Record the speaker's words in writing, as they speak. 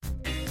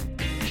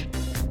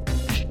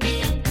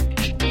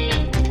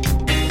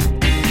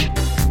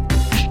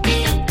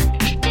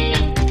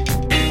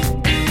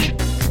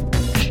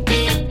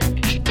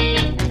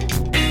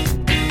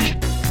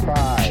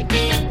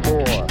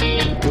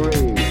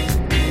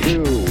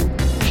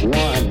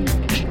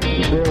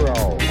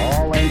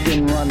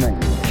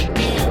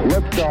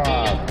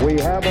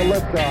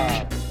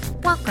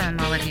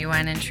you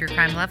wine and true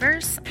crime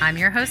lovers. I'm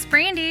your host,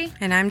 Brandy.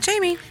 And I'm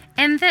Jamie.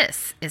 And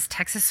this is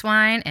Texas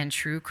Wine and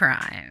True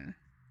Crime.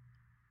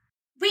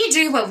 We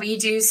do what we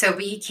do so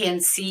we can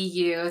see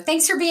you.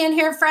 Thanks for being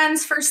here,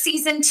 friends, for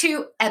Season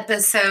 2,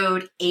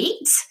 Episode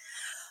 8.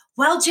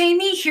 Well,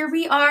 Jamie, here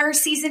we are,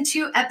 Season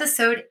 2,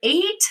 Episode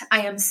 8.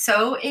 I am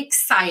so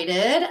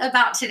excited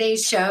about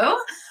today's show.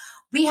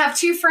 We have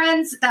two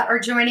friends that are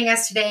joining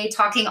us today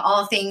talking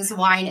all things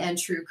wine and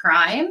true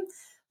crime.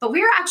 But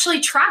we are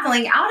actually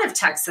traveling out of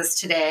Texas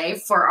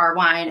today for our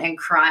wine and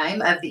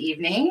crime of the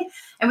evening.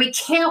 And we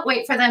can't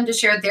wait for them to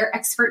share their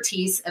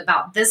expertise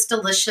about this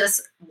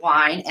delicious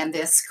wine and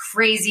this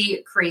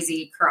crazy,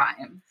 crazy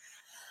crime.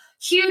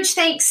 Huge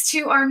thanks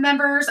to our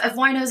members of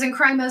Winos and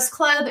Crimos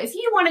Club. If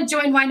you want to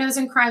join Winos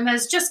and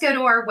Crimos, just go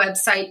to our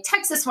website,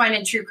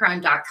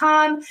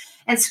 texaswineandtruecrime.com,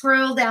 and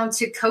scroll down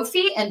to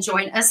Ko-fi and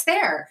join us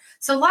there.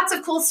 So lots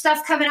of cool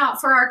stuff coming out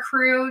for our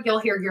crew. You'll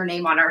hear your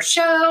name on our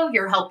show.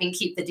 You're helping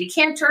keep the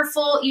decanter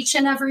full each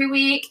and every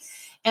week.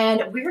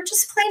 And we're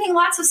just planning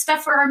lots of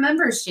stuff for our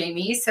members,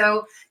 Jamie.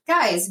 So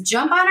guys,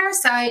 jump on our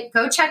site,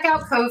 go check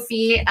out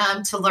Ko-fi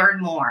to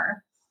learn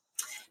more.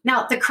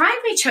 Now, the crime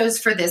we chose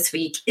for this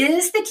week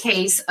is the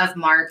case of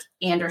Mark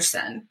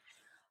Anderson.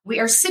 We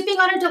are sipping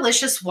on a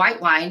delicious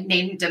white wine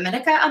named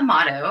Domenica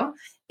Amato.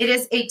 It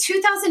is a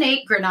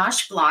 2008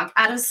 Grenache Blanc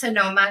out of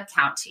Sonoma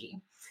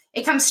County.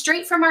 It comes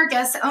straight from our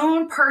guest's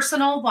own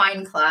personal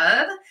wine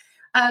club.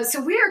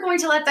 So we are going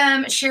to let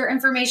them share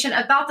information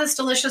about this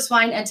delicious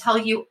wine and tell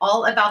you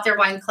all about their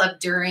wine club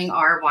during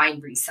our wine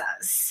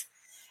recess.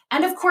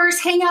 And of course,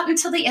 hang out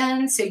until the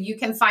end so you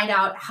can find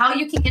out how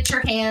you can get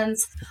your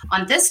hands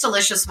on this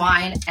delicious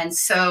wine and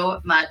so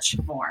much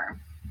more.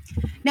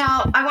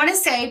 Now, I want to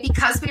say,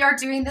 because we are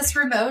doing this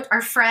remote,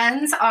 our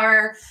friends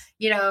are,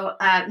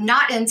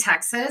 not in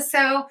Texas.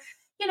 So,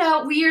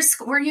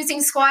 we're using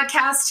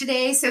Squadcast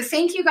today. So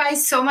thank you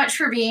guys so much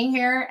for being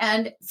here.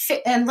 And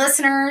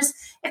listeners,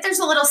 if there's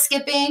a little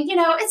skipping,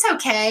 it's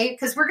okay,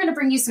 because we're going to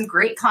bring you some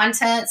great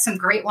content, some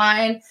great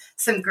wine,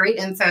 some great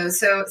info.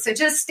 So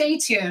just stay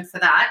tuned for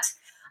that.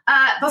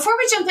 Before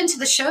we jump into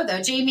the show,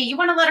 though, Jamie, you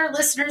want to let our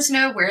listeners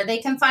know where they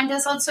can find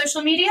us on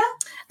social media?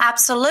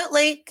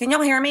 Absolutely. Can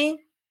y'all hear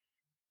me?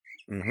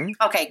 Mm-hmm.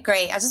 Okay,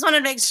 great. I just wanted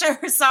to make sure.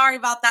 Sorry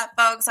about that,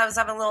 folks. I was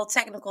having a little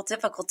technical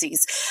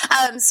difficulties.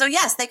 So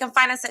yes, they can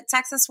find us at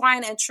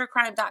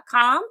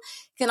texaswineandtruecrime.com.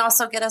 You can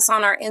also get us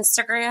on our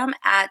Instagram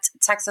at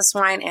Texas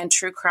Wine and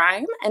True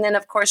Crime. And then,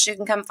 of course, you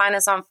can come find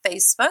us on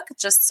Facebook.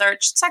 Just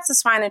search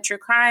Texas Wine and True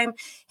Crime,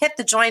 hit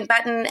the join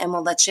button, and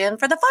we'll let you in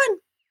for the fun.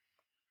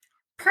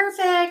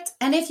 Perfect.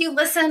 And if you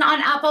listen on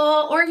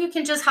Apple, or you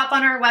can just hop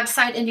on our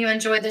website and you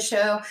enjoy the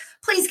show,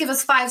 please give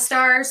us 5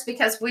 stars,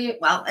 because it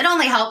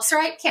only helps,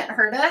 right? Can't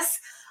hurt us.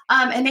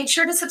 And make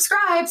sure to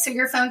subscribe so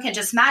your phone can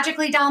just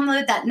magically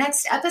download that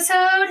next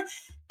episode,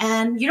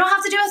 and you don't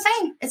have to do a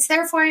thing. It's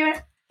there for you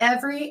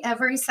every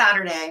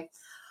Saturday.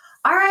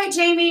 All right,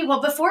 Jamie.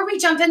 Well, before we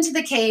jump into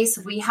the case,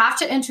 we have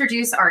to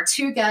introduce our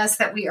two guests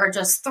that we are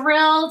just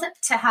thrilled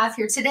to have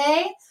here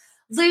today.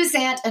 Lou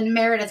Zant and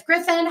Meredith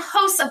Griffin,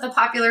 hosts of the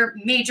popular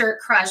Major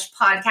Crush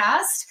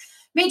podcast.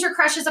 Major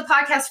Crush is a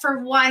podcast for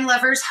wine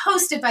lovers,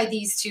 hosted by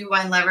these two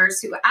wine lovers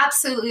who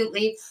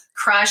absolutely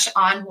crush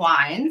on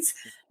wines.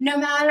 No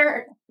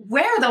matter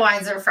where the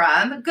wines are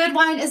from, good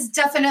wine is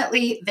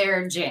definitely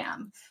their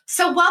jam.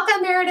 So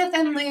welcome, Meredith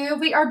and Lou.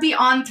 We are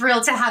beyond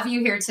thrilled to have you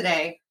here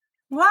today.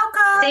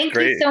 Welcome. Thank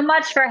you so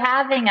much for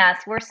having us.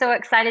 We're so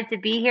excited to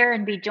be here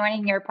and be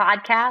joining your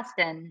podcast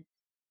and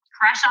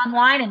crush on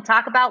wine and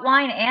talk about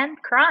wine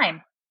and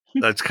crime.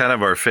 That's kind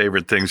of our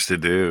favorite things to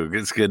do.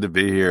 It's good to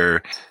be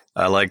here.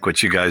 I like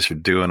what you guys are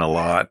doing a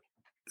lot.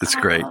 It's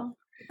great.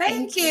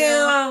 Thank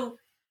you.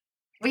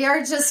 We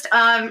are just,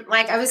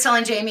 like I was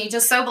telling Jamie,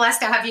 just so blessed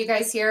to have you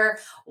guys here.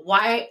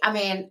 Wine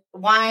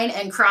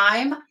and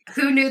crime.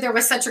 Who knew there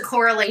was such a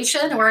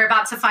correlation? We're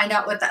about to find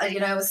out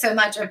so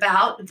much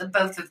about the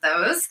both of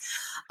those.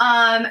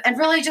 And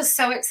really just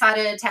so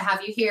excited to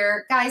have you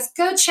here. Guys,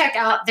 go check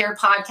out their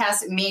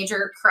podcast,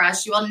 Major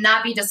Crush. You will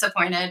not be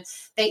disappointed.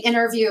 They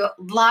interview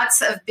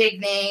lots of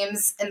big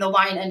names in the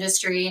wine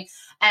industry,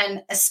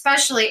 and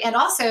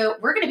also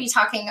we're going to be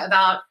talking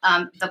about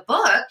the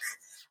book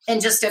in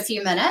just a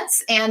few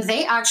minutes. And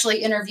they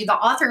actually interview the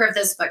author of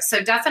this book.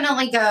 So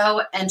definitely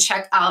go and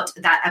check out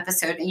that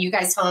episode. And you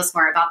guys tell us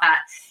more about that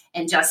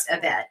in just a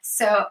bit.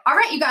 So, all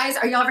right, you guys,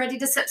 are y'all ready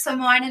to sip some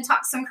wine and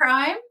talk some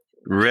crime?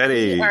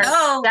 Ready.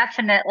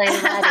 Definitely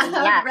ready.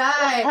 Yeah.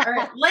 Right. All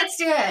right. Let's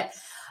do it.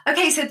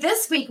 Okay. So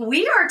this week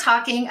we are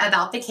talking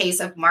about the case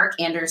of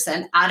Mark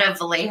Anderson out of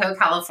Vallejo,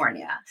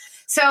 California.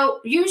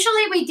 So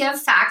usually we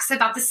give facts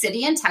about the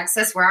city in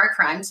Texas where our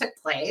crime took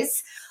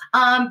place.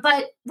 But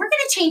we're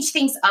going to change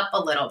things up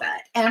a little bit,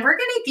 and we're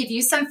going to give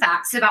you some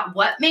facts about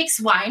what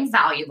makes wine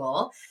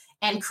valuable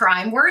and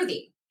crime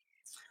worthy.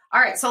 All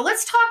right, so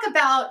let's talk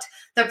about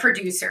the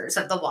producers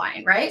of the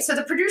wine, right? So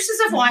the producers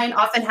of wine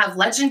often have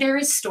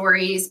legendary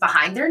stories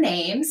behind their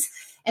names,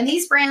 and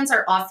these brands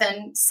are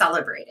often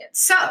celebrated.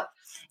 So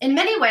in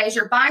many ways,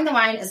 you're buying the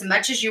wine as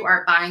much as you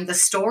are buying the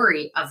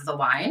story of the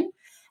wine.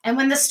 And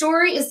when the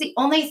story is the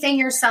only thing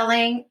you're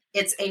selling,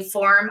 it's a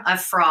form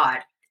of fraud.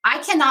 I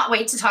cannot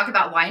wait to talk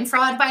about wine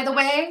fraud, by the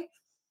way.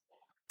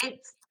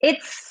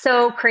 It's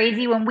so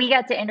crazy. When we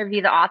got to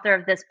interview the author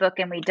of this book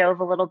and we dove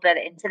a little bit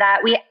into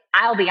that,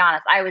 I'll be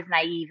honest, I was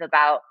naive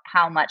about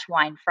how much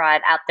wine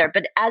fraud out there.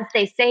 But as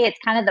they say, it's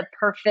kind of the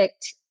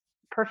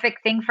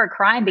perfect thing for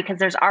crime because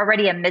there's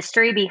already a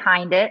mystery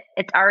behind it.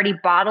 It's already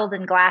bottled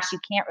in glass. You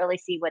can't really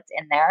see what's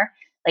in there.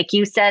 Like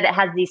you said, it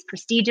has these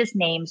prestigious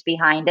names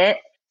behind it.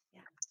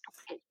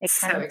 It's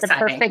so kind of the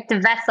exciting. perfect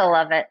vessel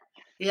of it.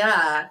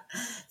 Yeah,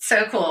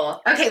 so cool.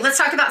 Okay, let's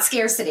talk about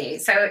scarcity.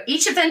 So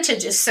each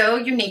vintage is so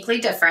uniquely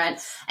different,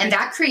 and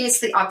that creates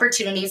the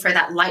opportunity for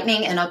that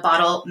lightning in a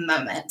bottle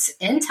moment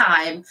in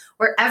time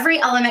where every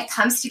element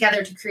comes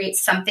together to create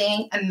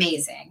something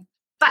amazing.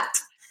 But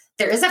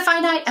there is a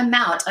finite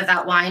amount of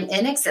that wine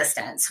in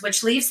existence,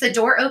 which leaves the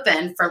door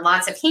open for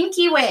lots of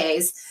hinky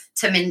ways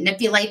to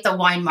manipulate the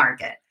wine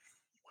market.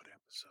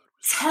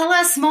 Tell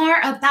us more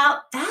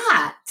about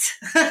that.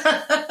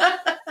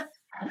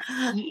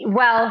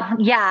 Well,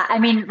 yeah. I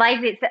mean,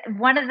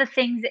 one of the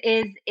things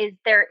is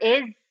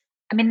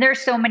there's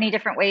so many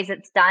different ways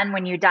it's done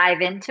when you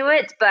dive into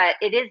it, but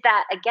it is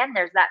that, again,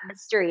 there's that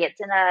mystery. It's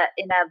in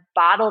a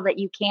bottle that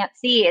you can't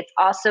see. It's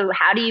also,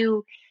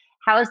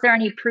 how is there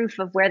any proof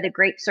of where the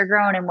grapes are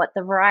grown and what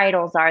the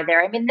varietals are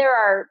there? I mean, there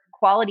are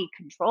quality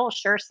control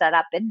set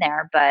up in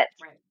there, but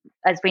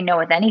as we know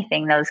with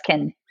anything, those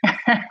can.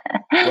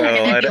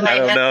 Well, I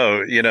don't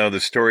know. You know, the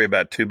story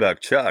about Two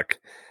Buck Chuck.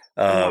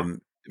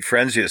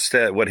 Frenzia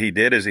said what he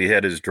did is he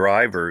had his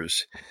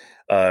drivers,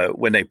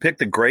 when they pick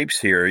the grapes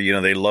here, you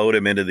know, they load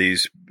them into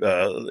these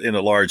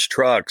into large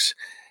trucks,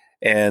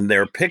 and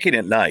they're picking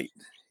at night,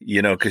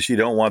 you know, because you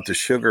don't want the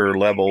sugar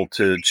level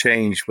to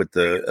change with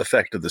the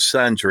effect of the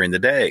sun during the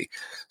day.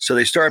 So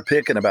they start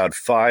picking about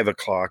 5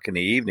 o'clock in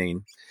the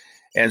evening.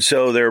 And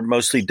so they're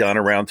mostly done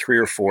around 3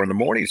 or 4 in the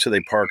morning. So they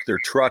park their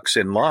trucks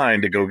in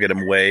line to go get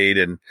them weighed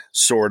and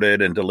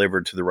sorted and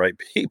delivered to the right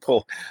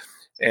people.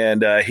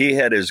 And he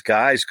had his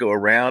guys go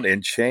around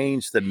and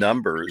change the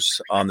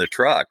numbers on the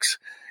trucks.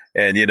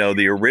 And, you know,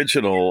 the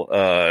original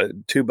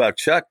Two Buck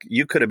Chuck,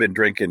 you could have been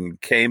drinking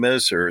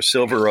Caymus or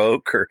Silver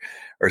Oak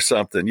or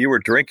something. You were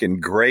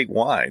drinking great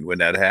wine when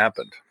that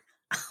happened.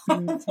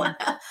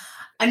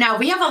 Now,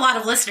 we have a lot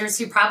of listeners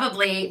who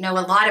probably know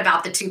a lot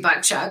about the Two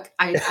Buck Chuck.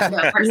 I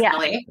know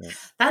personally. Yeah.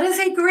 That is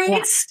a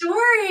great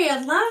story.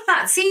 I love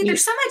that. See,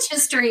 there's so much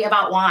history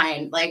about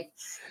wine. Like,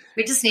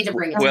 we just need to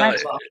bring it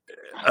to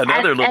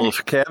another little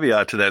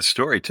caveat to that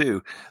story,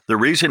 too. The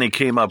reason he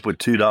came up with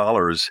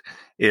 $2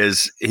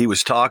 is he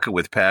was talking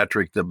with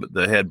Patrick,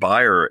 the head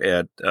buyer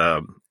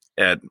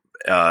at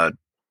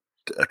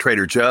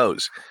Trader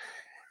Joe's,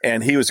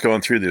 and he was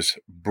going through this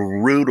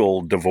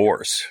brutal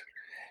divorce.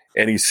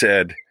 And he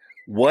said,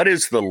 what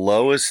is the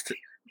lowest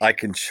I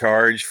can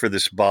charge for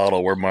this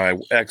bottle where my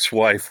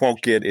ex-wife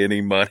won't get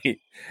any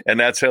money? And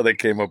that's how they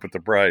came up with the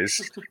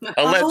price,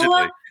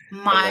 allegedly.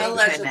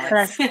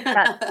 Goodness.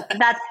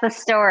 That's the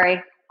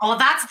story. Oh,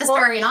 that's the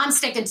story, and I'm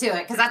sticking to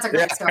it because that's a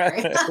great story.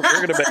 We're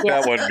going to make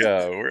that one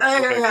go. We're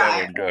going to make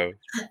that one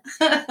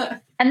go.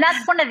 And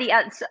that's one of the,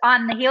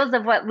 on the heels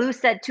of what Lou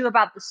said, too,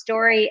 about the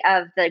story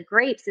of the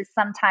grapes, is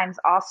sometimes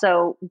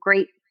also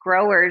grape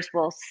growers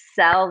will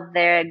sell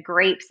their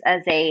grapes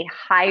as a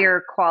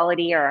higher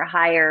quality or a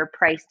higher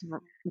priced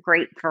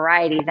grape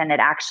variety than it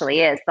actually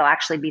is. They'll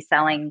actually be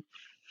selling,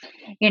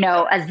 you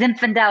know, a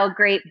Zinfandel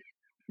grape,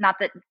 not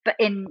that, but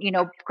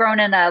grown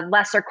in a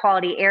lesser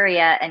quality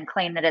area, and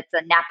claim that it's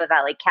a Napa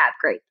Valley Cab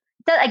grape.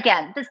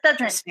 Again, this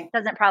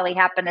doesn't probably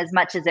happen as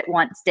much as it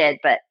once did,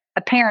 but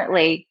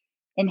apparently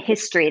in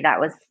history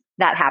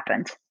that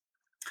happened.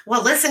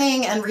 Well,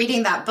 listening and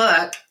reading that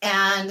book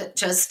and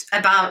just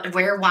about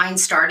where wine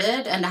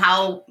started and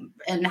how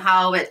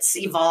it's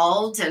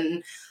evolved,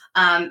 and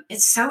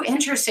it's so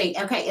interesting.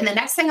 Okay, and the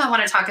next thing I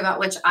want to talk about,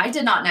 which I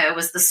did not know,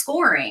 was the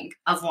scoring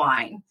of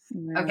wine.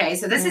 Okay,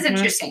 so this is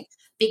interesting.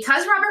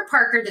 Because Robert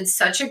Parker did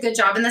such a good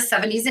job in the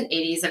 70s and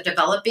 80s of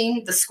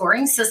developing the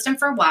scoring system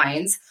for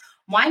wines,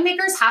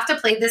 winemakers have to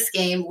play this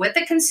game with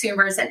the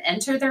consumers and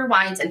enter their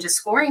wines into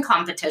scoring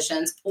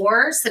competitions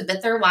or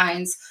submit their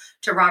wines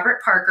to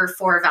Robert Parker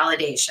for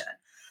validation.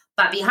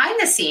 But behind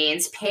the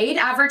scenes, paid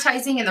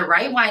advertising in the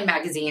right wine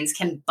magazines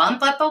can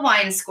bump up a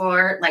wine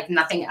score like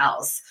nothing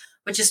else,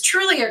 which is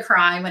truly a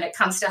crime when it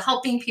comes to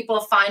helping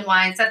people find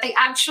wines that they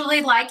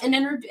actually like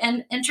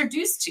and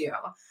introduce to.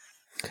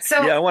 So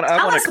I want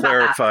to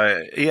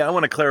clarify. Yeah, I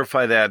want to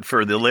clarify that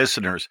for the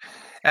listeners.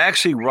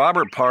 Actually,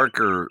 Robert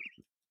Parker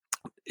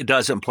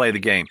doesn't play the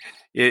game.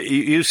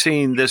 You've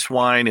seen this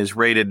wine is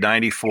rated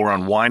 94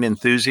 on Wine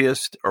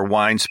Enthusiast or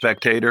Wine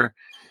Spectator.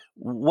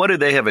 What do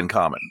they have in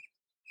common?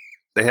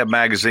 They have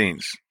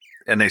magazines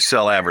and they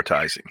sell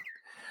advertising.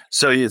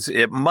 So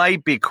it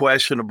might be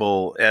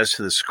questionable as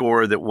to the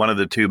score that one of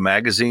the two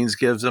magazines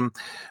gives them,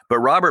 but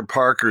Robert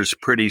Parker's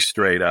pretty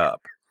straight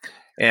up.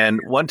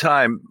 And one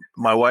time,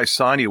 my wife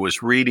Sonia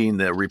was reading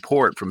the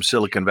report from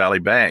Silicon Valley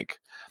Bank.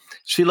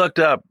 She looked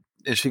up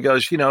and she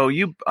goes,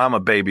 I'm a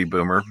baby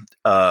boomer.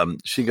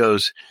 She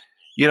goes,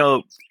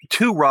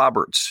 Two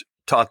Roberts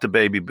taught the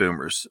baby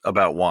boomers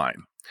about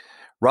wine.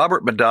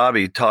 Robert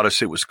Mondavi taught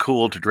us it was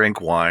cool to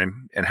drink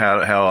wine and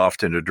how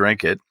often to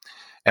drink it.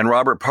 And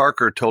Robert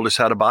Parker told us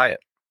how to buy it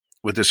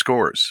with the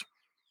scores.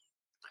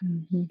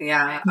 Mm-hmm.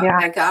 Yeah,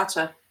 I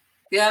gotcha.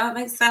 Yeah, that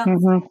makes sense.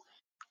 Mm-hmm.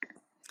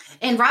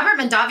 And Robert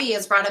Mondavi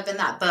is brought up in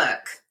that book,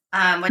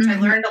 which I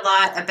learned a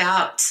lot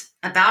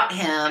about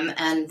him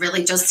and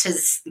really just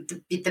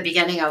the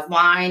beginning of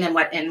wine and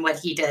what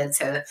he did.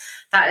 So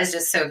that is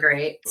just so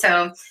great.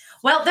 So,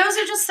 well, those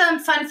are just some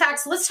fun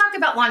facts. Let's talk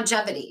about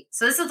longevity.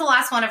 So this is the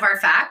last one of our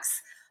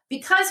facts.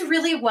 Because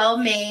really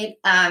well-made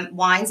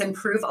wines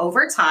improve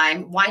over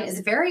time, wine is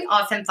very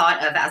often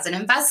thought of as an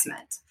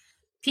investment.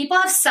 People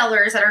have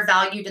cellars that are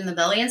valued in the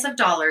millions of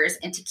dollars,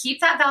 and to keep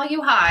that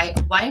value high,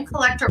 a wine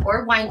collector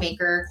or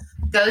winemaker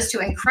goes to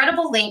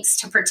incredible lengths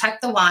to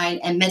protect the wine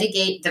and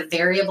mitigate the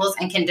variables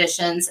and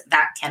conditions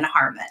that can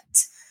harm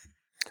it.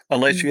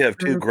 Unless you have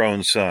two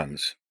grown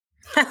sons.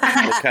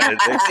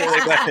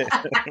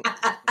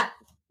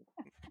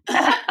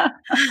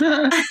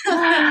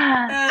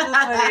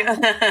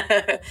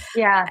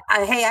 Yeah.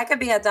 Hey, I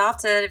could be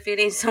adopted if you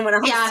need someone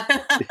else. Yeah.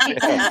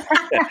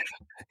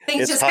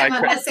 Things It's just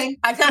come missing.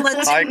 I can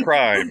let high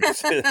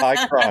crimes.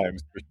 High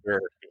crimes for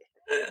sure.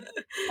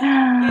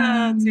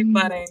 Oh, too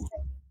funny.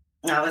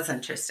 That was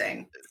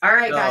interesting. All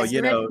right, guys.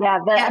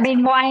 I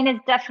mean, wine is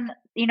definitely,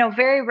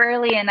 very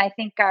rarely, and I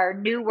think our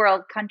new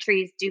world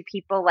countries do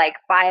people like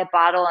buy a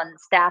bottle and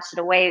stash it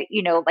away.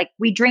 Like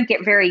we drink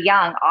it very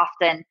young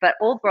often, but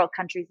old world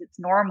countries, it's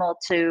normal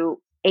to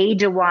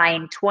age a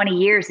wine 20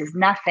 years is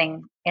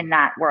nothing in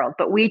that world,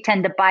 but we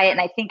tend to buy it.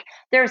 And I think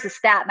there's a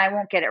stat, and I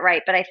won't get it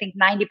right, but I think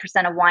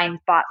 90% of wines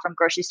bought from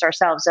grocery store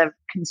shelves are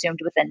consumed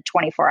within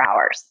 24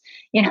 hours.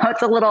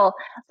 It's a little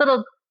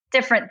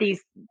different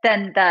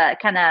than the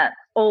kind of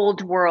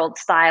old world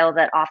style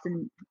that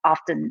often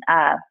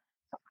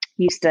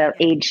used to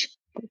age.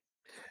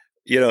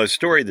 A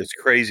story that's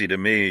crazy to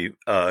me,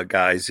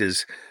 guys,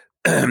 is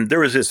there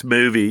was this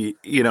movie.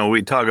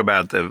 We talk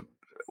about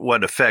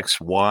what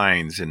affects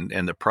wines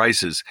and the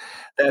prices.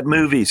 That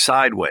movie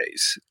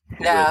Sideways.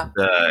 Yeah.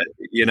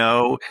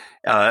 With,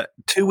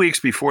 2 weeks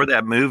before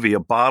that movie, a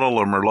bottle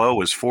of Merlot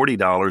was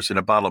 $40 and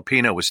a bottle of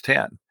Pinot was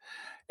 $10.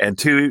 And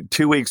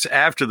two weeks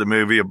after the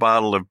movie, a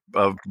bottle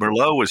of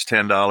Merlot was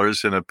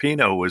 $10 and a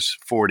Pinot was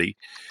 $40.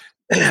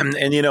 And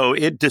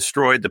it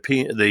destroyed the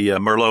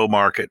Merlot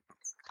market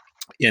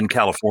in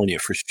California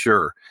for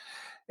sure.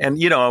 And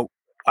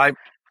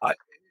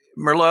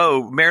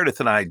Merlot, Meredith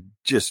and I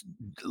just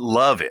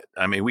love it.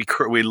 I mean, we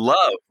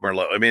love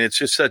Merlot. I mean, it's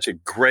just such a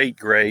great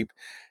grape.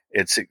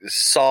 It's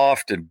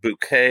soft and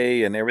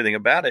bouquet and everything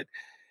about it.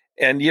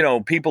 And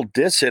people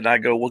diss it, and I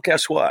go, well,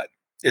 guess what?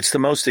 It's the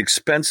most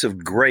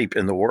expensive grape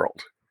in the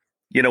world.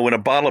 When a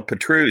bottle of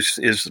Petrus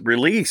is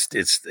released,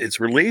 it's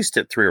released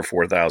at $3,000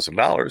 or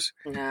 $4,000.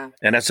 Yeah.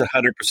 And that's 100%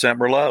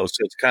 Merlot. So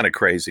it's kind of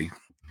crazy.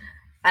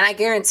 And I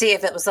guarantee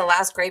if it was the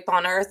last grape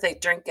on earth, they'd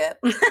drink it.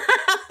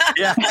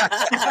 Yeah.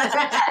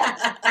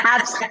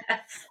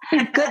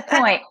 Good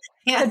point.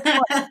 Yeah.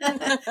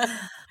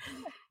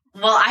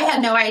 Well, I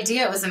had no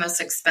idea it was the most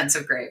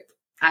expensive grape.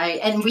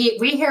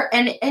 We hear,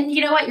 and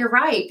you know what? You're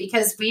right,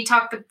 because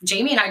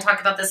Jamie and I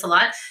talk about this a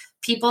lot.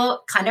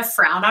 People kind of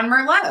frown on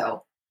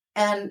Merlot,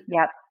 and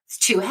it's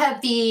too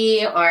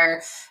heavy,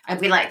 or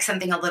we like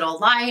something a little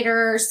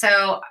lighter.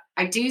 So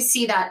I do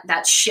see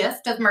that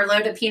shift of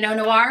Merlot to Pinot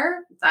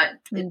Noir.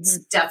 That it's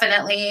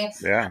definitely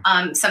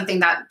something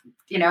that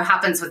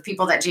happens with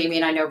people that Jamie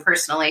and I know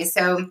personally.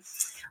 So,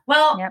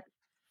 well, yeah.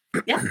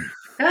 Good.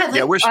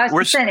 Yeah, we're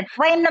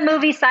blame the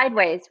movie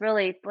Sideways.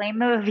 Really, blame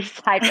the movie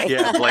Sideways.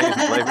 Yeah, blame it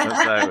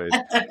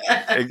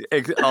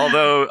Sideways.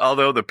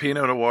 Although the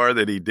Pinot Noir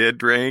that he did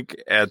drink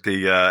at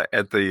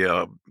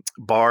the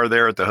bar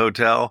there at the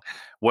hotel,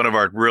 one of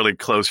our really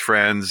close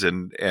friends,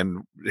 and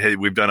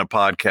we've done a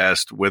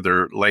podcast with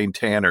her, Lane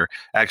Tanner,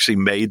 actually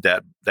made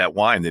that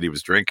wine that he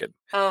was drinking.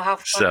 Oh, how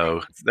fun!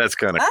 So that's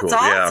kind of cool.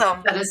 That's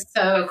awesome. Yeah. That is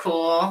so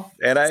cool.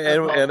 And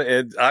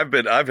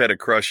I've had a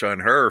crush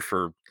on her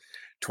for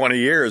 20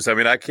 years. I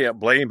mean, I can't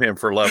blame him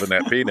for loving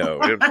that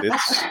Pinot.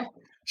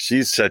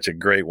 She's such a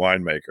great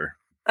winemaker.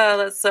 Oh,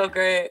 that's so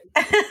great.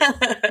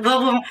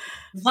 Well,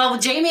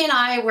 Jamie and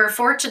I were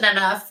fortunate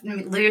enough,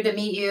 Lou, to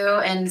meet you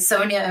and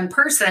Sonia in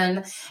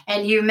person,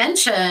 and you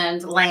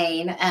mentioned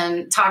Lane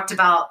and talked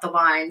about the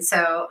wine.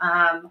 So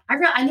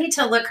I need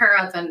to look her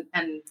up and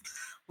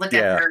look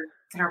at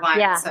her wine.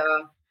 Yeah.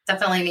 So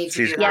definitely need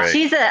to do that.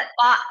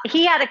 Yeah,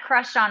 he had a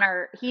crush on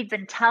her. He'd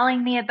been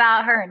telling me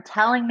about her and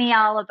telling me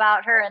all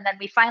about her. And then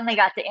we finally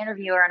got to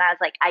interview her, and I was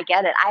like, I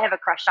get it. I have a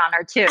crush on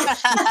her too.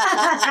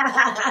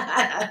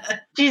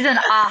 She's an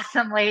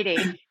awesome lady.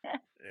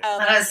 Oh,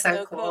 that is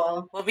so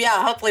cool. Well,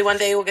 yeah, hopefully one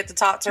day we'll get to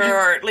talk to her,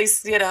 or at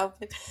least, maybe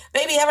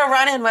have a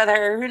run-in with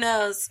her. Who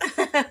knows?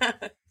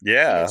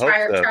 Yeah. Try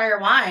her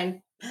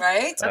wine.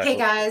 Right? Okay,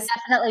 guys.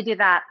 Definitely do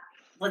that.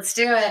 Let's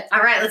do it.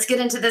 All right, let's get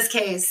into this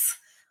case.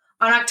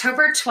 On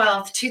October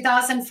 12th,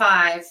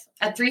 2005,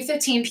 at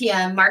 3:15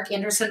 p.m., Mark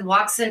Anderson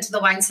walks into the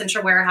Wine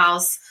Central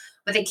warehouse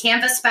with a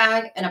canvas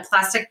bag and a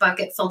plastic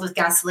bucket filled with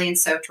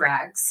gasoline-soaked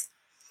rags.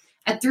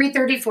 At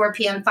 3:34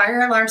 p.m.,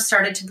 fire alarms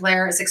started to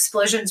blare as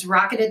explosions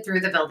rocketed through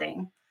the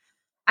building.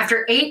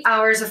 After 8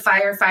 hours of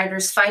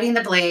firefighters fighting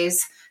the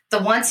blaze, the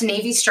once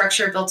Navy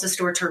structure built to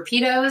store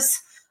torpedoes,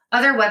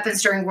 other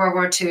weapons during World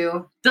War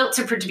II, built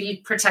to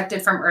be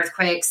protected from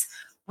earthquakes,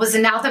 was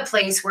now the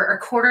place where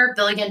 $250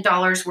 million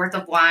worth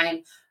of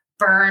wine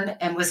burned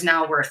and was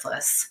now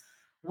worthless.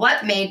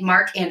 What made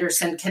Mark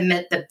Anderson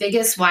commit the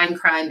biggest wine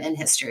crime in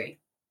history?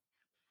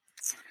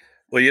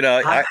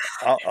 Well,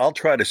 I'll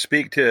try to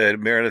speak to it.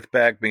 Meredith,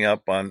 back me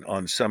up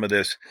on some of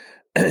this.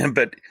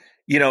 But,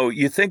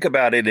 you think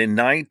about it, in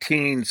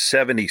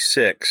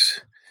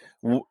 1976,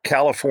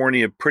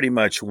 California pretty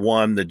much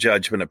won the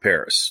Judgment of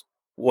Paris.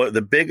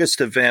 The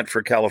biggest event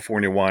for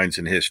California wines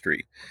in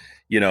history.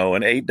 An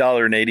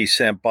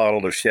 $8.80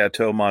 bottle of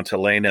Chateau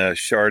Montelena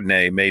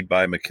Chardonnay made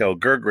by Mikhail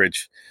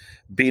Gergich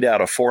beat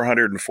out a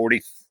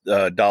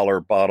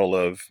 $440 bottle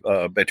of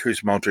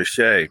Petrus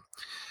Montrachet.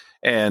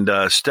 And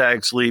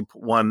Stag's Leap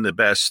won the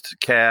best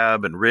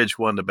cab, and Ridge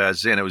won the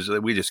best Zin.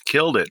 We just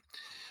killed it.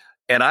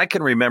 And I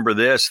can remember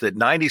that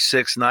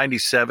 96,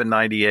 97,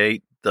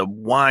 98, the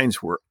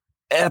wines were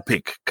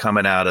epic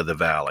coming out of the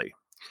valley.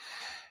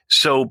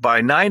 So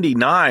by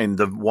 99,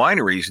 the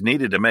wineries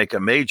needed to make a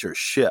major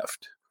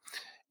shift.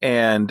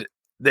 And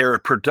their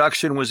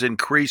production was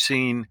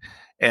increasing,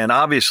 and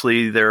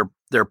obviously their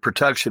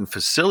production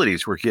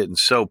facilities were getting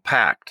so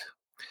packed.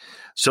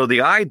 So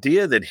the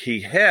idea that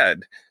he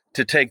had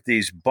to take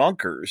these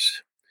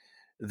bunkers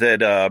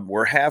that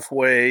were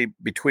halfway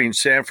between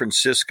San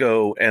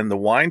Francisco and the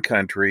wine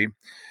country,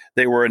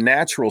 they were a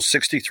natural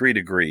 63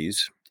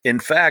 degrees. In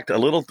fact, a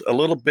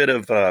little bit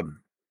of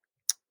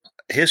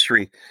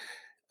history.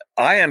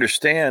 I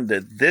understand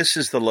that this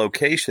is the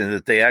location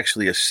that they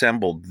actually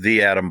assembled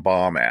the atom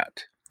bomb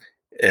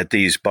at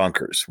these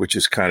bunkers, which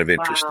is kind of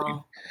interesting.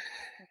 Wow.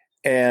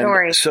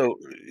 And so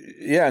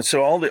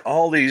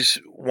all these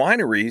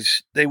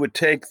wineries, they would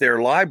take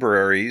their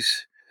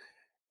libraries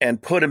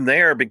and put them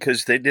there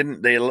because they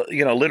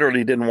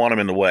literally didn't want them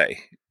in the way.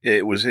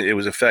 It was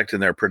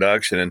affecting their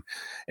production.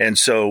 And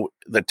so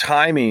the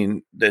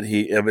timing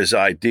of his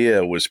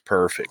idea was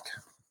perfect.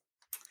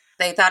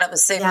 They thought it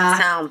was safe and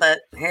sound, but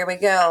here we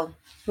go.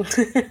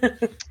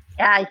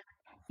 Yeah.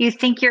 You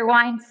think your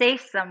wine's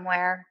safe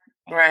somewhere.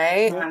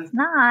 Right. It's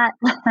not.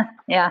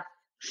 Yeah.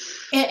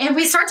 And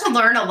we start to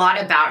learn a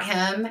lot about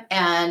him,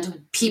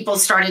 and people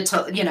started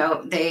to,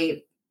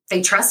 they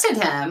trusted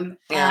him.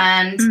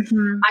 Yeah. And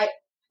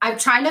I'm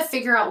trying to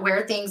figure out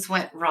where things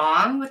went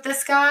wrong with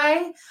this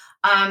guy.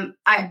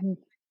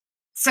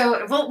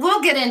 So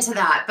we'll get into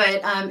that,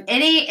 but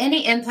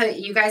any input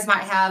you guys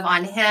might have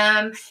on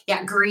him?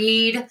 Yeah,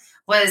 greed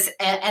was,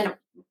 and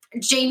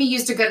Jamie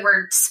used a good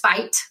word,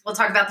 spite. We'll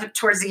talk about that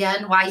towards the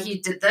end, why he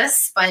did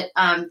this, but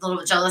a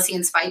little jealousy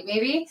and spite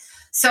maybe.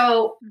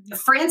 So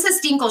Frances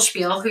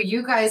Dinkelspiel, who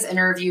you guys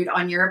interviewed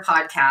on your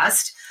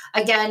podcast,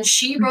 again,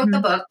 she wrote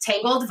the book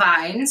Tangled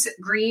Vines,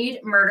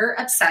 Greed, Murder,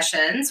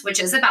 Obsessions, which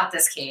is about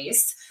this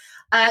case.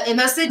 And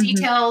most of the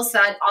details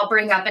that I'll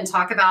bring up and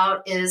talk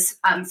about is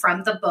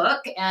from the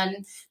book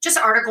and just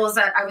articles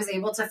that I was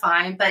able to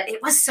find. But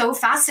it was so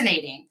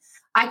fascinating.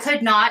 I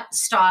could not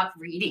stop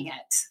reading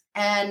it.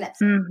 And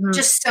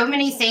just so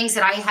many things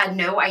that I had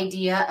no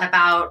idea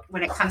about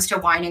when it comes to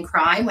wine and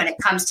crime, when it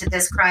comes to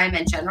this crime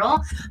in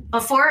general.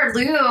 Before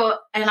Lou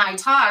and I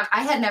talked,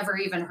 I had never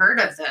even heard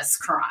of this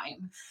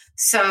crime.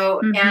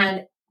 So,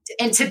 and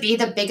to be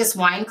the biggest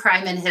wine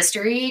crime in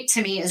history,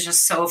 to me, is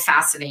just so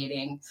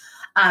fascinating.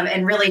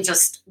 And really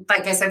just,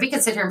 like I said, we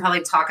could sit here and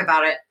probably talk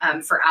about it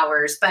for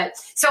hours. But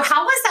so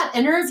how was that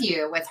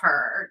interview with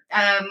her?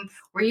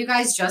 Were you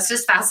guys just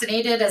as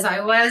fascinated as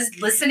I was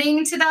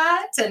listening to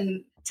that?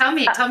 And tell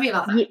me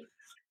about that.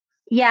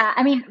 Yeah.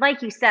 I mean,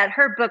 like you said,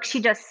 her book, she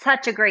does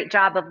such a great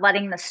job of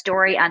letting the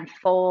story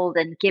unfold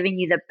and giving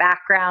you the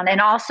background,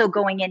 and also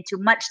going into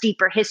much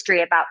deeper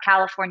history about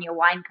California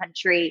wine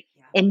country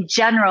in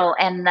general.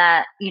 And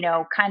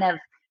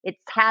it's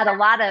had a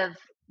lot of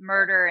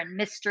murder and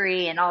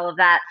mystery and all of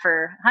that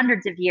for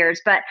hundreds of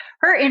years. But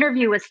her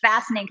interview was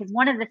fascinating because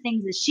one of the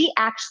things is she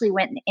actually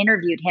went and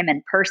interviewed him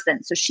in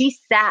person. So she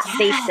sat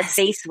face to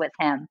face with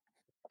him.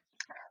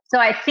 So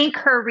I think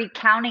her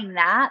recounting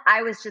that,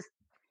 I was just,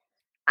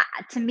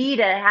 to me,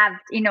 to have,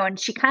 and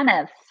she kind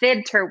of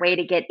fibbed her way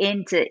to get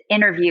into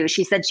interview.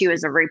 She said she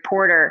was a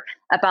reporter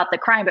about the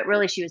crime, but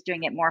really she was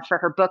doing it more for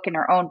her book and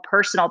her own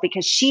personal,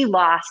 because she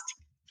lost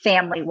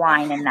family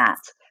wine in that.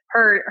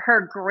 Her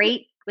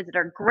great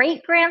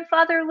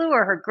grandfather, Lou,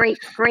 or her great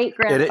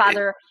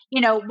grandfather,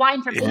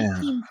 wine from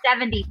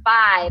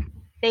 1875,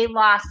 they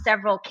lost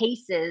several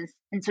cases.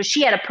 And so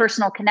she had a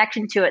personal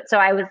connection to it. So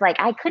I was like,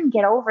 I couldn't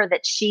get over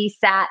that she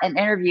sat and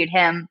interviewed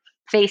him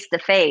face to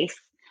face.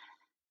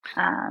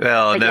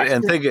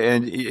 Guys,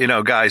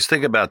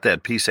 think about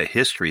that piece of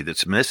history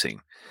that's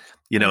missing.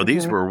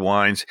 These were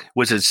wines.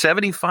 Was it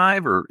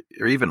 75 or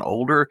even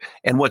older?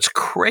 And what's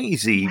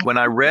crazy when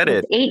I read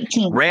it,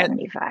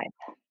 1875.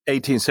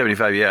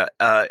 1875, yeah.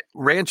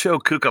 Rancho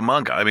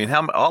Cucamonga. I mean,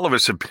 all of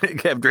us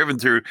have driven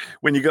through,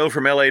 when you go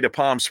from LA to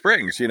Palm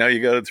Springs, you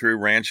go through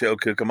Rancho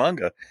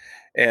Cucamonga.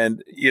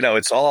 And,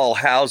 it's all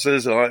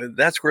houses. And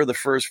that's where the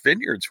first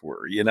vineyards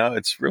were,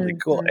 it's really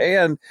cool.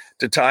 And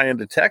to tie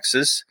into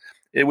Texas,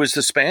 it was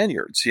the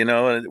Spaniards,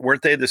 and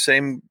weren't they the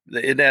same?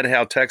 Isn't that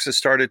how Texas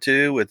started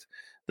too, with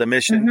the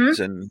missions?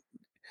 And,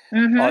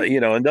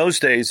 in those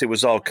days, it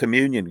was all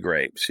communion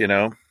grapes,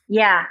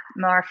 Yeah,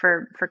 more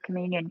for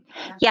communion.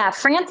 Yeah,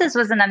 Frances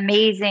was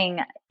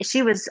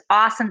she was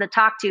awesome to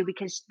talk to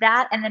because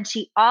and then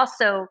she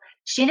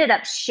ended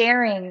up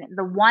sharing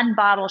the one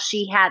bottle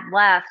she had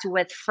left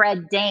with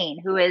Fred Dane,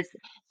 who is,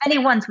 if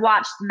anyone's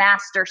watched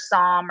Master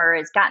Somm or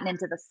has gotten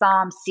into the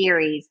Somm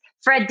series,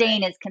 Fred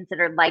Dane is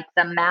considered like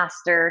the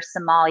master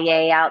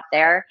sommelier out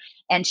there.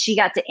 And she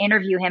got to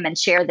interview him and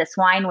share this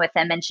wine with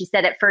him. And she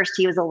said at first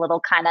he was a little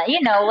kind of,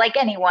 like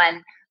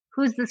anyone,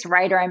 who's this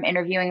writer I'm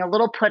interviewing, a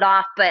little put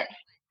off. But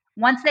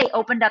once they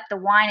opened up the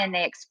wine and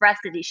they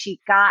expressed it,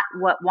 she got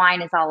what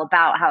wine is all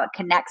about, how it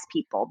connects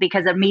people,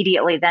 because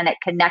immediately then it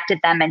connected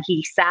them. And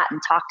he sat and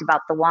talked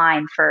about the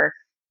wine for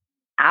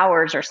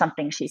hours or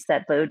something, she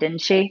said, Lou,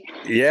 didn't she?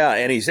 Yeah.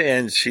 And he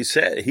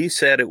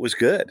said it was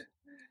good.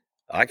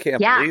 I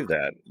can't believe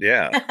that.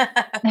 Yeah.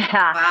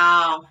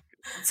 Wow.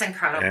 That's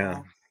incredible.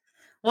 Yeah.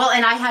 Well,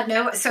 and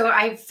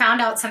I found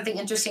out something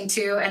interesting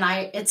too. And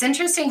it's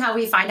interesting how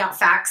we find out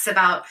facts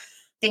about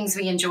things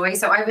we enjoy.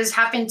 So I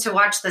happened to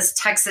watch this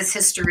Texas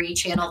History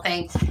Channel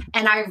thing,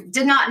 and I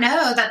did not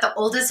know that the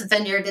oldest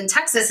vineyard in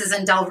Texas is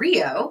in Del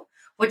Rio,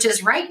 which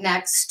is right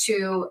next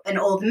to an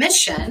old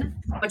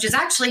mission, which is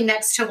actually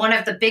next to one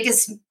of the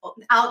biggest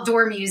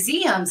outdoor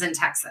museums in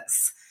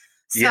Texas.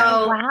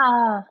 So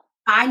wow.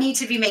 I need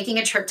to be making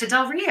a trip to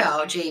Del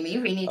Rio, Jamie.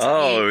 We need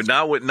to.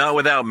 Not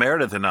without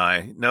Meredith and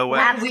I. No way. We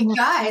have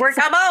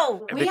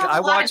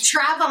a lot of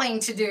traveling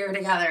to do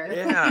together.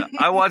 Yeah,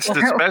 I watched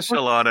a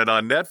special on it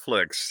on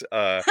Netflix.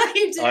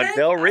 You did? On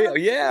Del Rio.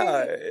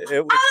 Yeah, I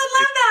love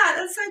that.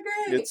 That's so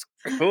great. It's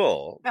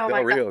cool. Oh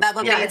Del Rio. God, that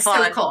would be it's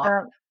fun. so cool.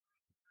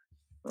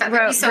 That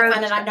would be so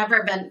fun. And I've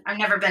never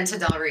been to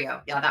Del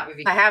Rio. Yeah, that would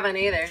be. I haven't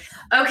either.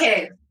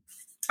 Okay.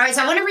 All right.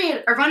 So I want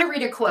to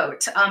read a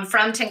quote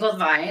from Tangled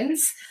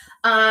Vines.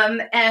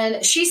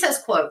 And she says,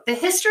 quote, "The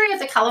history of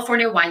the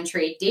California wine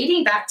trade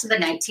dating back to the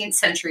 19th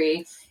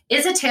century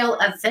is a tale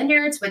of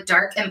vineyards with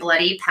dark and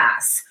bloody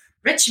pasts,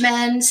 rich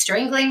men,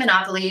 strangling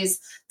monopolies,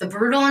 the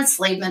brutal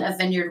enslavement of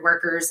vineyard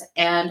workers,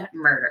 and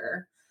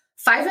murder.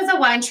 5 of the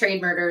wine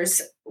trade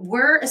murders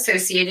were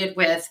associated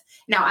with,"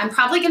 now I'm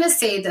probably going to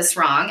say this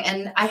wrong,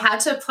 and I had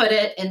to put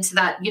it into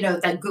that,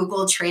 that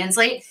Google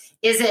Translate.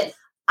 Is it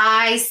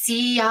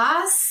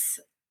Isaias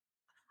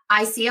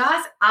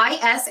Isaias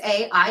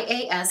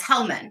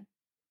Hellman?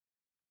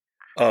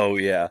 Oh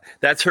yeah,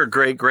 that's her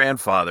great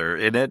grandfather,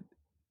 isn't it?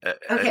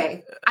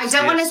 Okay, I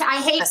don't want to.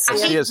 I hate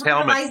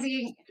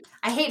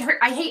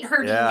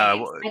her. Yeah,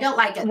 names. I don't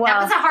like it. Well,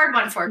 that was a hard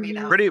one for me,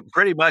 though.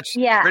 Pretty much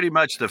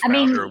the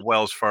founder of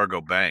Wells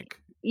Fargo Bank.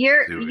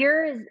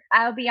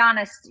 I'll be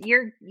honest.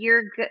 Your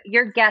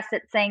guess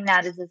at saying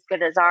that is as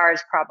good as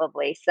ours,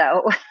 probably.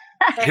 So.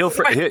 I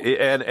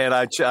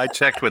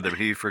checked with him.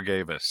 He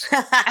forgave us.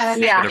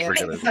 Brady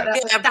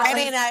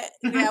and I,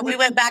 we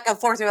went back and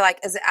forth. We were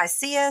like, "Is it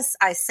Isaias?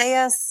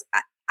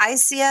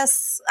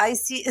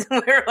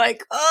 We're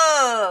like,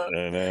 "Oh, I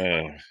don't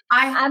know."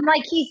 I'm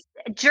like, he's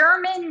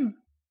German,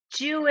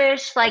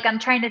 Jewish. Like, I'm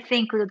trying to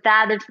think would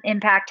that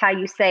impact how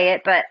you say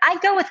it, but I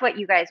go with what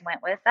you guys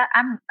went with.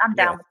 I'm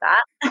down with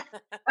that.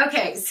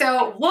 Okay,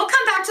 so we'll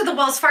come back to the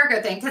Wells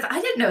Fargo thing because I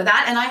didn't know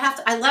that, and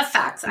I love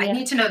facts. Yeah. I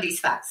need to know these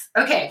facts.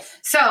 Okay,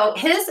 so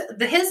his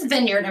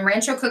vineyard in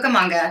Rancho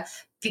Cucamonga,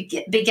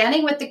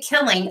 beginning with the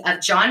killing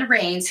of John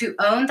Raines, who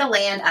owned the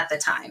land at the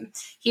time.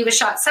 He was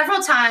shot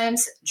several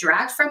times,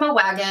 dragged from a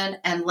wagon,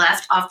 and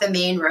left off the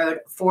main road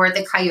for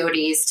the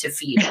coyotes to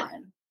feed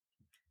on.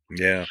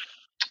 Yeah.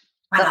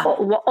 Wow.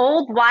 The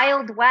old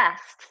Wild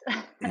West.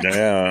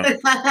 Yeah.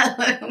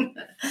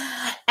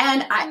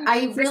 And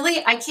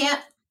I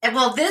can't.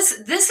 Well, this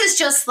is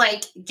just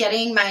like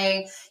getting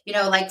my,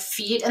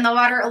 feet in the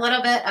water a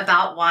little bit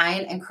about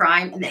wine and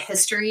crime and the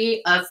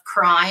history of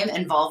crime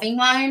involving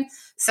wine.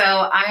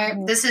 So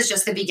this is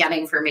just the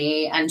beginning for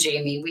me and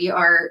Jamie. We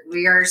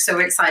are so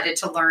excited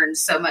to learn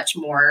so much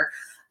more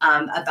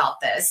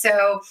about this.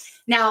 So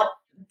now,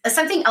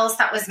 something else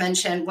that was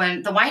mentioned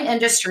when the wine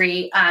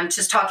industry,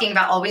 just talking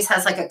about, always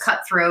has like a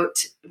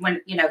cutthroat,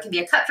 it can be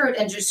a cutthroat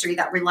industry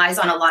that relies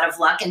on a lot of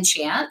luck and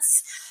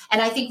chance.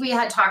 And I think we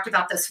had talked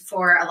about this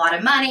before, a lot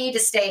of money to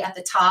stay at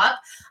the top.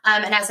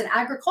 And as an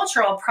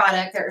agricultural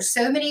product, there are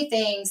so many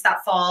things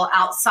that fall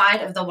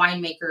outside of the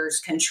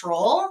winemaker's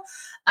control,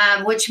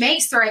 which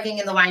makes thriving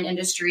in the wine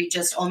industry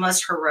just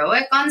almost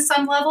heroic on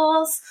some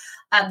levels.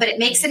 But it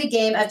makes it a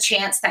game of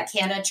chance that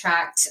can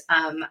attract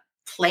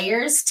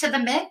players to the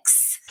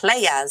mix.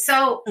 Players.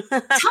 So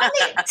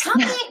tell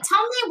me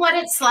what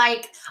it's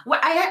like.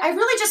 I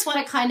really just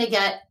want to kind of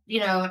get,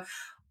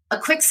 a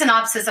quick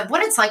synopsis of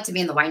what it's like to be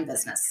in the wine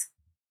business.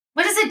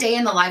 What is a day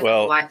in the life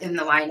in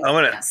the wine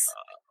business?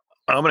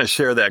 I'm going to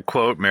share that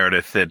quote,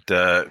 Meredith,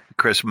 that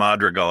Chris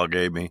Madrigal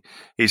gave me.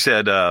 He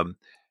said,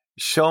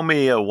 show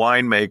me a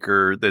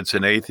winemaker that's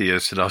an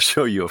atheist and I'll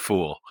show you a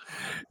fool.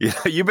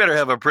 You better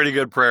have a pretty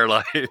good prayer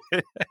life.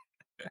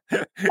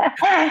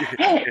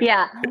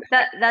 Yeah,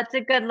 that's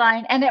a good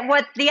line. And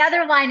what the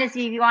other line is,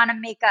 if you want to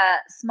make a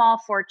small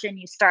fortune,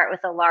 you start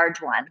with a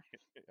large one.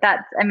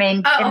 That's, in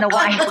the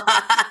wine.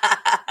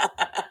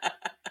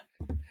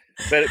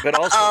 But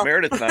also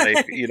Meredith and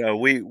I,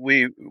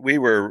 we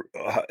were,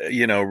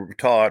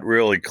 taught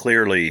really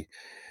clearly,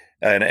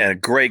 and a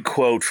great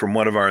quote from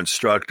one of our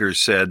instructors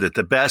said that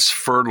the best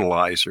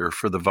fertilizer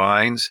for the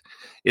vines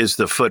is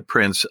the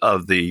footprints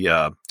of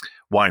the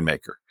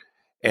winemaker.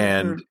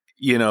 And,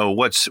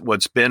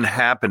 what's been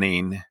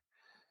happening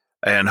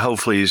and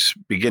hopefully is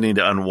beginning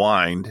to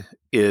unwind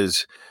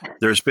is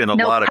there's been a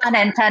lot of pun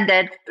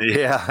intended.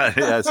 Yeah,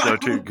 that's no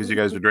true because you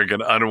guys are drinking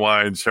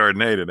unwind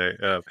Chardonnay today.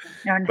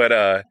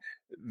 But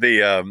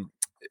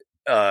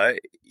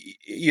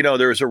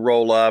there's a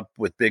roll up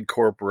with big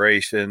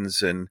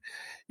corporations, and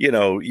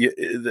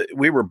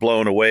we were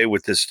blown away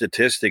with the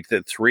statistic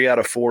that 3 out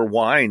of 4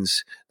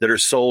 wines that are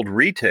sold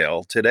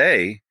retail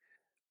today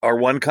are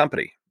one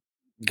company,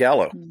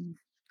 Gallo. Mm-hmm.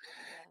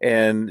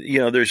 And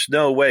there's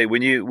no way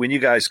when you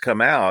guys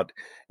come out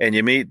and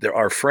you meet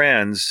our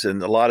friends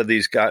and a lot of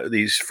these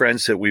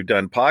friends that we've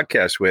done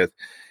podcasts with,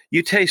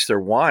 you taste their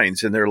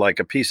wines and they're like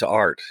a piece of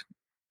art.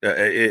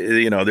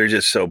 They're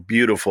just so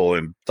beautiful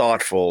and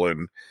thoughtful,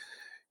 and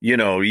they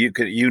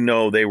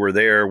were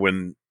there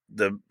when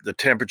the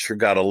temperature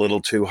got a little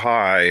too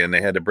high and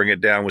they had to bring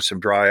it down with some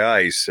dry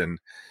ice, and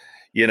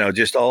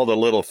just all the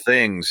little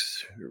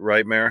things,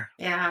 right, Mare?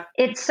 Yeah.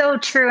 It's so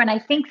true. And I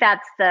think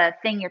that's the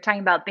thing you're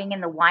talking about, being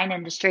in the wine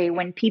industry.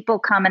 When people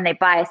come and they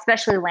buy,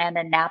 especially land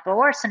in Napa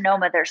or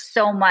Sonoma, there's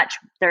so much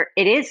there.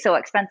 It is so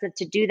expensive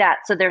to do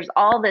that. So there's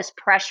all this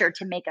pressure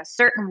to make a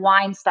certain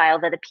wine style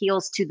that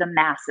appeals to the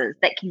masses,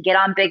 that can get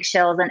on big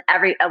shelves and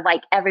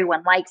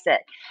everyone likes it.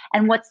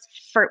 And what's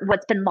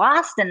been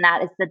lost in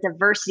that is the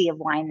diversity of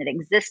wine that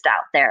exists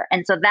out there.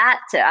 And so that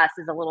to us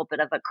is a little bit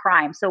of a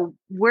crime. So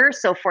we're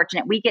so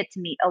fortunate. We get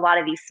to meet a lot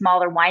of these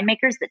smaller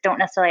winemakers that don't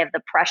necessarily have the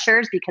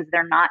pressures, because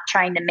they're not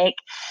trying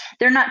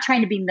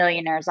to be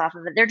millionaires off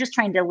of it. They're just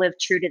trying to live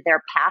true to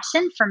their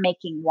passion for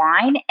making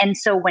wine. And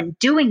so when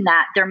doing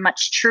that, they're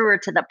much truer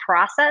to the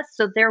process.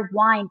 So their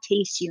wine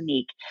tastes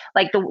unique.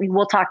 Like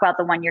we'll talk about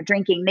the one you're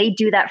drinking. They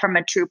do that from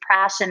a true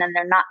passion, and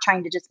they're not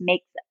trying to just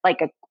make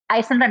I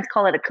sometimes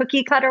call it a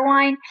cookie cutter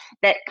wine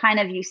that kind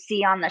of you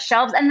see on the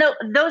shelves. And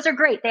those are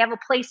great. They have a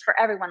place for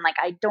everyone. Like,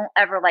 I don't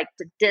ever like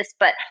to diss,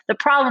 but the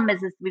problem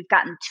is we've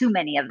gotten too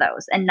many of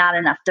those and not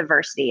enough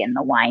diversity in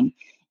the wine.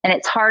 And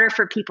it's harder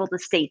for people to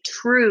stay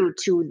true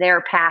to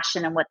their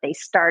passion and what they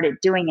started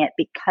doing it,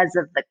 because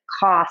of the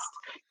cost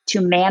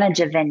to manage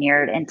a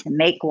vineyard and to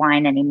make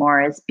wine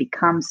anymore has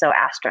become so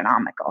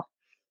astronomical.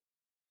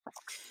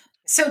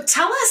 So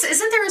tell us,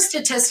 isn't there a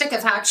statistic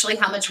of actually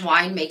how much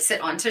wine makes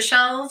it onto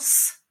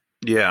shelves?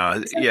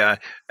 Yeah.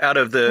 Out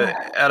of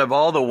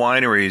all the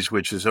wineries,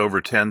 which is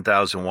over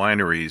 10,000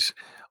 wineries,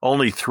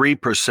 only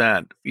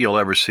 3% you'll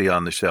ever see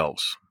on the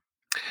shelves.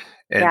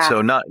 And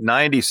so not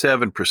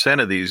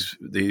 97% of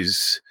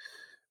these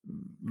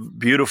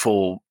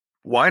beautiful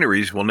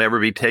wineries will never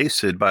be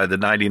tasted by the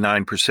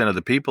 99% of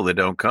the people that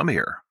don't come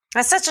here.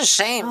 That's such a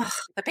shame.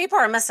 The people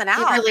are missing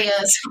out. It really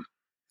is.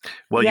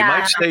 Well, you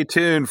might stay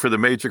tuned for the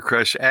Major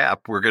Crush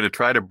app. We're going to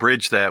try to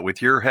bridge that with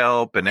your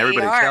help and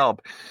everybody's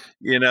help.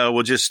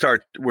 We'll just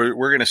start. We're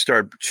going to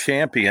start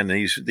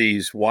championing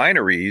these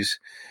wineries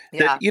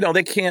that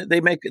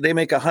they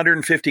make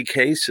 150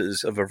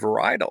 cases of a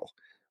varietal.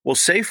 Well,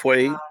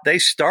 Safeway, they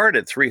start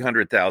at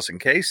 300,000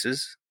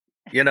 cases.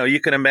 You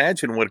can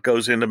imagine what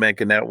goes into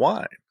making that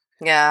wine.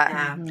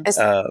 Yeah.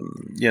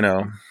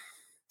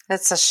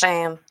 It's a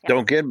shame.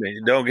 Don't get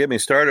me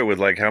started with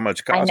like how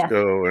much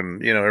Costco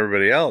and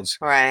everybody else.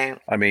 Right.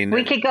 I mean,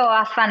 we could go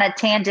off on a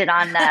tangent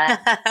on the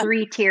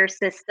 3-tier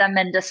system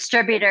and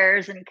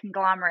distributors and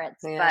conglomerates.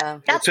 Yeah.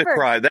 But that's a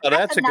crime.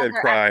 That's a good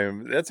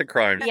crime. That's a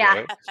crime.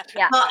 Yeah.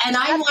 Yeah. Well, and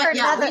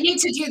we need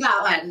to do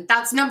that one.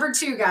 That's number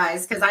 2,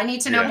 guys, because I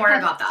need to know more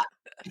about that.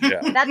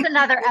 Yeah. That's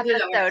another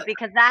episode,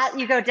 because that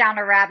you go down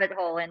a rabbit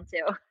hole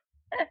into.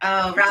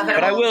 Oh,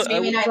 rabbit holes.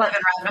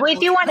 Well,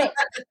 if you want to,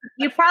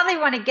 you probably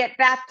want to get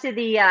back to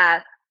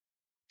the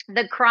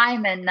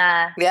crime and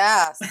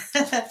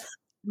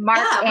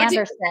Mark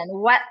Anderson.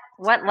 What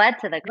led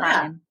to the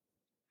crime?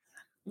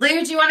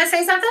 Lou, do you want to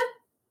say something?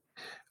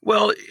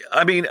 Well,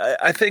 I mean,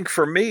 I think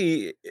for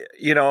me,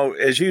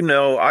 as you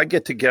know, I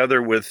get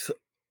together with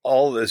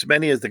as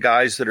many of the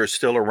guys that are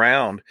still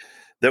around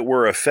that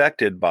were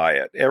affected by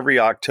it. Every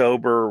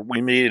October,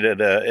 we meet at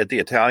the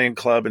Italian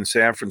Club in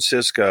San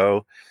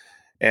Francisco.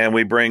 And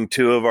we bring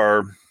 2 of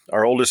our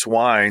oldest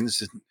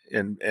wines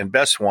and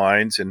best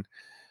wines. And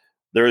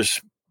there's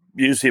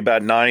usually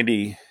about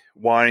 90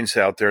 wines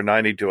out there,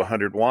 90 to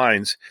 100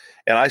 wines.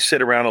 And I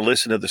sit around and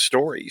listen to the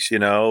stories,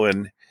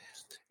 and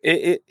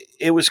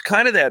it was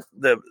kind of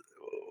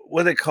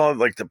what they call it,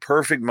 like the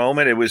perfect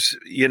moment. It was,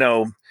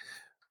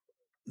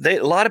 a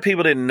lot of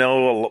people didn't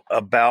know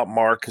about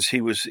Mark because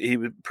he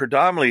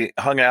predominantly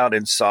hung out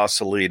in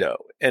Sausalito,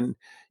 and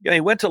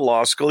he went to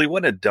law school. He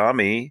wasn't a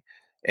dummy,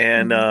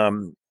 and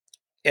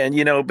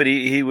but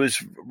he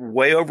was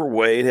way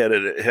overweight,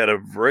 had a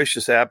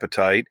voracious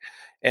appetite,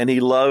 and he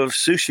loved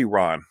Sushi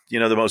Ron,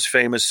 the most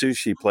famous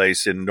sushi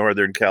place in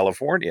Northern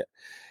California.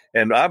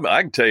 And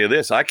I can tell you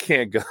this, I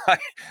can't go.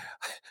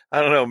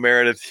 I don't know,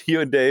 Meredith,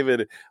 you and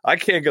David, I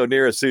can't go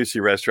near a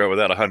sushi restaurant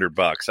without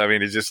 $100. I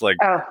mean, it's just like,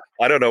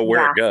 I don't know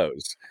where it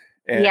goes.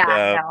 And,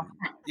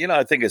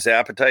 I think his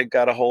appetite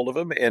got a hold of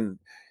him. And,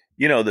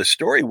 the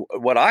story,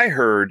 what I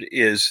heard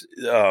is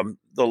the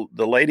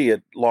lady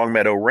at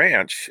Longmeadow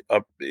Ranch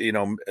up,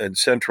 in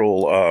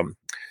central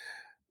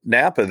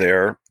Napa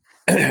there,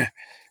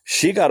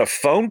 she got a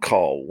phone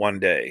call one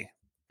day,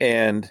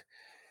 and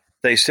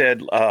they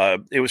said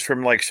it was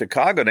from like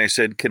Chicago. And they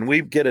said, can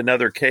we get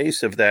another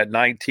case of that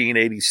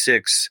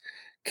 1986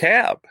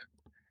 cab?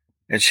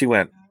 And she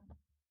went,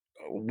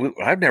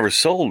 I've never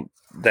sold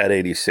that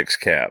 86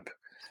 cab.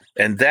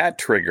 And that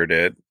triggered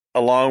it,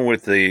 along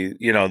with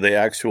the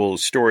actual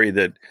story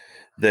that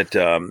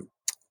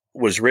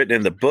was written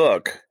in the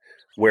book,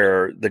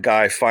 where the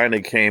guy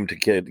finally came to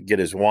get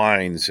his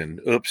wines,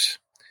 and oops.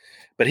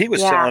 But he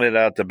was selling it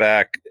out the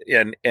back.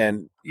 And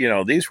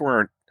these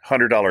weren't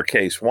 $100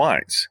 case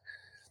wines.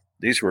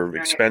 These were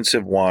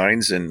expensive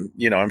wines, and,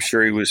 I'm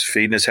sure he was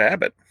feeding his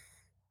habit.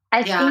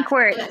 I think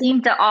where it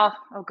seemed to all...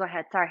 Oh, go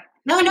ahead. Sorry.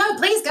 No,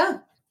 please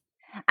go.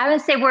 I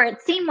would say where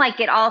it seemed like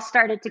it all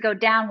started to go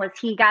down was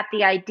he got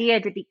the idea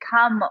to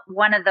become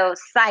one of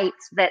those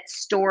sites that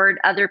stored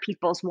other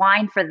people's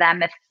wine for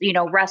them. If,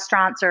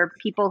 restaurants or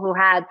people who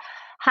had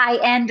high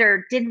end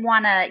or didn't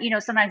want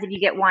to, sometimes if you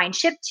get wine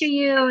shipped to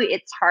you,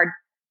 it's hard.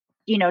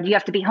 You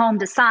have to be home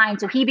to sign.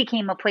 So he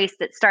became a place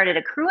that started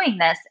accruing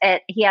this.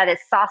 He had his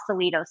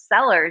Sausalito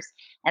cellars,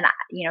 and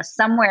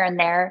somewhere in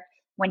there,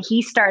 when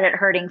he started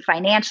hurting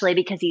financially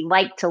because he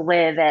liked to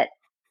live at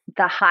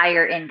the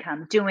higher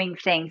income, doing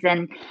things,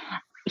 and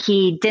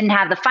he didn't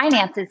have the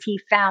finances, he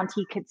found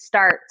he could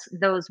start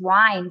those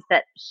wines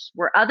that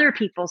were other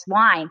people's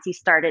wines. He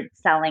started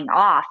selling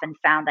off and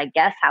found, I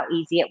guess, how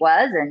easy it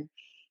was and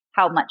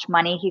how much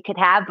money he could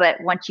have.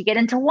 But once you get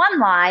into one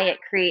lie, it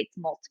creates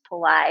multiple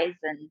lies.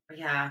 And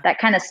that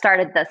kind of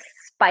started the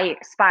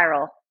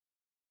spiral.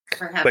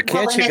 But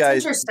can't you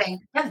guys... Interesting.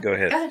 Yeah. Go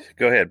ahead.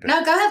 Go ahead.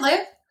 No, go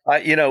ahead,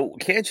 Lou.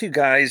 Can't you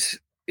guys...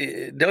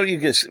 Don't you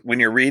just, when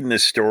you're reading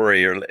this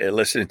story or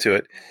listening to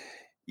it,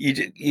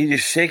 you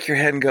just shake your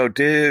head and go,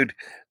 dude,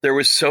 there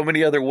was so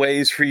many other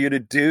ways for you to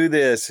do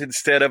this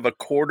instead of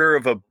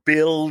 $250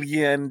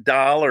 million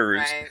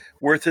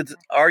worth of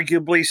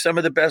arguably some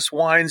of the best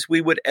wines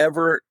we would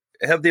ever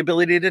have the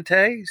ability to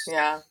taste.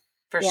 Yeah,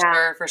 for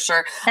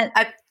sure.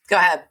 Go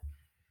ahead.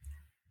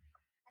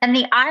 And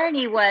the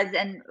irony was,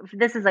 and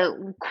this is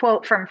a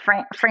quote from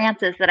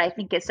Francis that I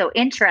think is so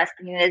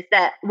interesting, is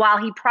that while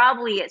he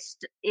probably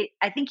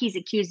I think he's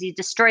accused he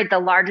destroyed the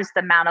largest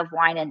amount of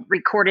wine and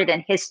recorded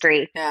in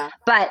history. Yeah.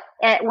 But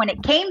when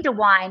it came to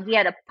wine, he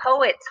had a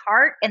poet's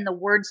heart and the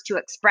words to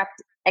express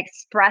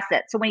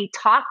it. So when he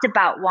talked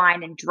about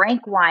wine and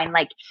drank wine,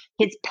 like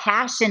his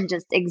passion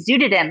just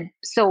exuded him.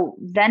 So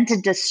then to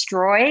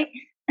destroy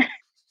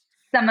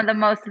some of the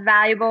most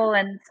valuable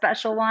and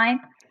special wine.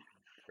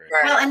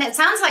 Well, and it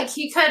sounds like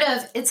he could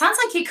have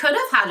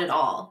had it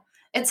all.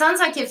 It sounds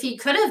like if he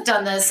could have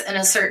done this in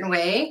a certain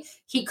way,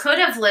 he could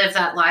have lived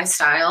that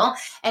lifestyle.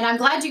 And I'm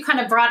glad you kind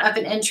of brought up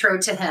an intro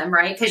to him,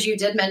 right? Because you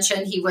did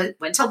mention he went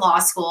to law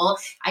school.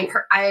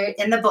 I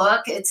in the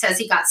book, it says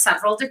he got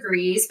several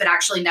degrees, but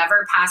actually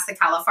never passed the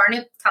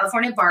California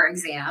bar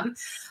exam.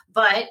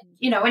 But,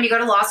 when you go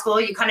to law school,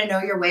 you kind of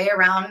know your way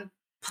around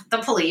the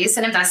police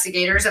and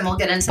investigators, and we'll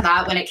get into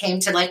that when it came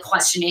to like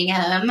questioning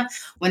him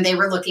when they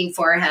were looking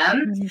for him.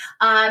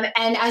 Mm-hmm.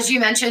 And as you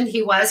mentioned,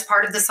 he was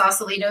part of the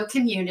Sausalito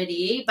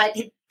community, but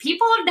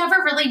people never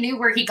really knew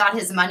where he got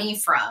his money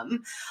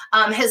from.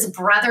 His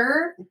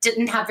brother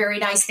didn't have very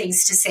nice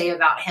things to say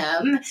about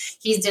him.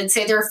 He did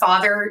say their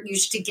father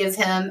used to give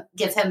him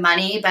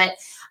money, but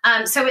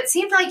so it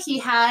seemed like he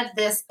had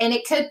this, and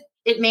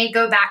it may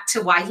go back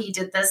to why he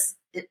did this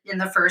in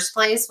the first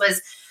place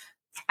was,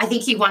 I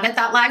think he wanted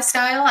that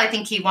lifestyle. I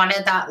think he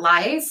wanted that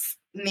life,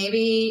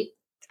 maybe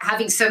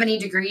having so many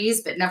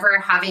degrees, but never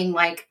having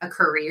like a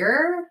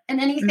career in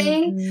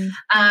anything.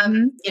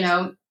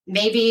 Mm-hmm.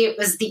 Maybe it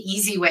was the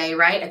easy way,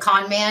 right? A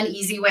con man,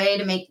 easy way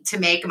to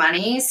make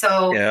money.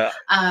 So, yeah.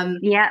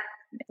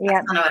 I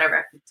don't know whatever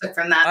I took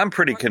from that. I'm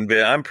pretty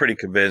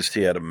convinced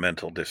he had a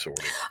mental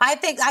disorder. I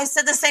think I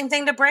said the same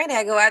thing to Brandy.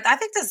 I go, I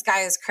think this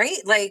guy is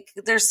crazy. Like,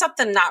 there's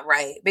something not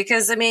right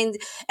because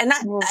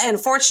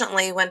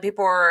unfortunately, when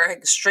people are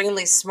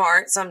extremely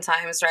smart,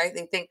 sometimes, right,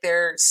 they think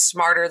they're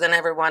smarter than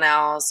everyone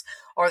else,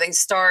 or they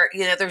start,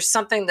 there's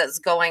something that's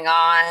going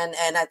on,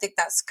 and I think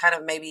that's kind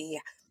of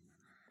maybe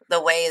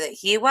the way that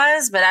he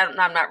was, but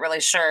I'm not really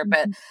sure.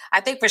 But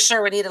I think for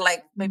sure we need to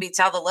like maybe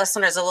tell the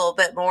listeners a little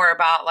bit more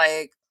about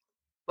like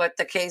what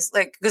the case,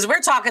 like, because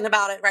we're talking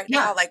about it right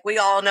now, like we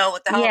all know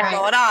what the hell is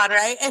going on,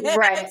 right?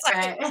 Right.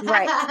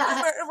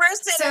 We're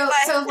sitting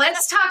so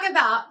let's talk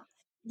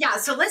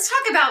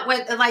about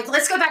what, like,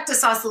 let's go back to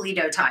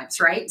Sausalito times,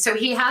 right? So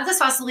he had the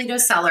Sausalito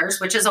Cellars,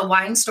 which is a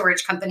wine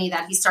storage company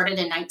that he started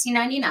in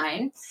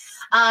 1999.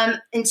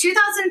 In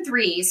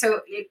 2003, so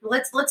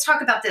let's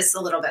talk about this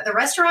a little bit. The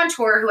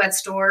restaurateur who had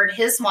stored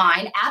his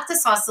wine at the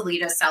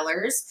Sausalito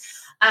Cellars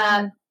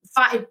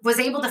was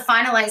able to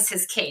finalize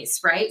his case,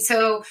 right?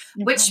 So,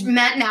 which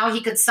meant now he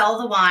could sell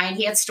the wine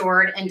he had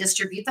stored and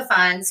distribute the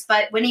funds.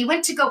 But when he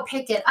went to go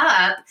pick it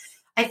up,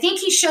 I think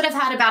he should have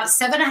had about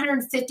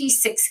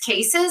 756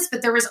 cases,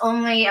 but there was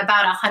only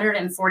about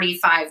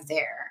 145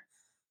 there.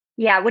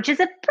 Yeah, which is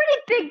a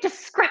pretty big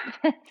discrepancy.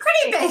 I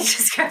think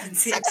he's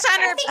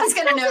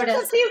going to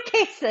notice. A few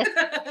cases.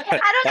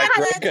 I don't know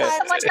how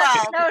someone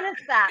doesn't notice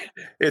that.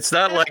 It's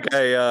not like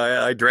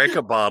I drank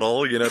a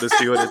bottle, to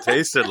see what it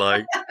tasted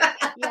like.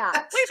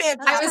 Yeah,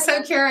 I was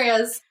so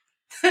curious.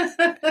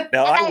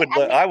 Now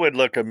I would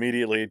look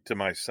immediately to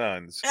my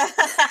sons.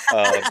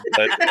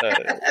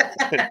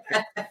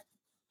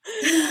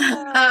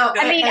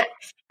 I mean,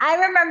 I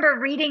remember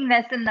reading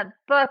this in the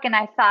book and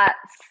I thought,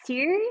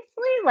 seriously?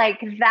 Like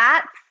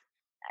that's,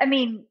 I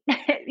mean,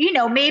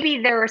 maybe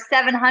there were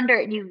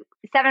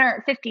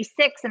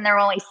 756 and there were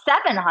only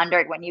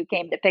 700 when you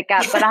came to pick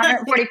up, but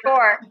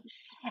 144.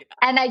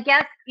 And I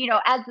guess,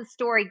 as the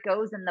story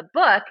goes in the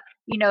book,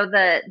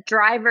 the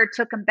driver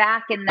took him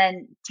back and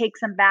then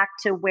takes him back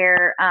to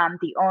where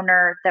the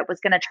owner that was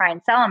going to try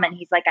and sell him. And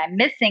he's like, I'm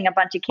missing a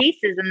bunch of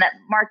cases. And that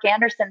Mark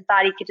Anderson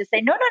thought he could just say,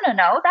 no.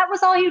 That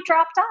was all you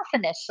dropped off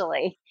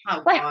initially.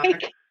 Oh,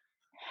 God.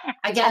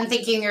 Again,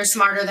 thinking you're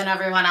smarter than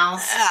everyone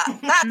else.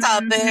 That's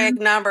a big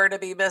number to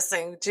be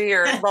missing.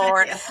 Dear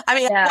Lord. I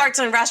mean, I worked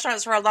in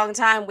restaurants for a long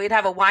time. We'd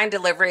have a wine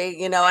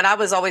delivery, and I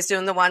was always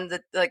doing the one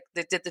that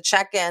did the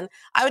check-in.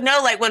 I would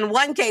know, like, when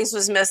one case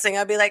was missing,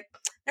 I'd be like,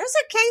 there's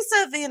a case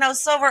of,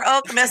 Silver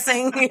Oak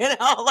missing,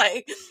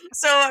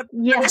 so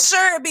I'm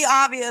sure it'd be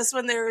obvious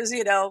when there was,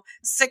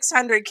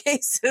 600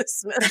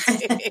 cases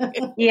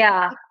missing.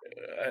 Yeah.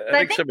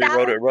 I think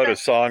somebody wrote a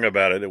song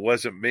about it. It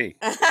wasn't me.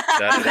 Wasn't me.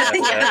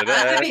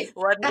 I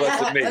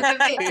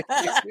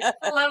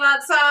love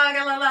that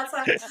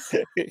song.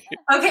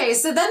 Okay,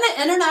 so then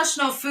the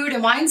International Food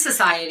and Wine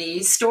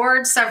Society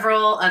stored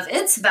several of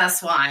its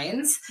best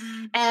wines,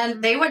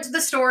 and they went to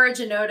the storage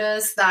and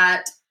noticed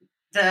that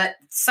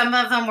some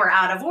of them were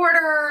out of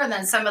order, and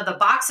then some of the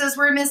boxes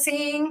were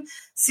missing.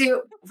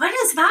 So what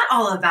is that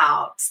all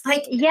about?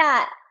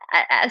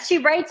 She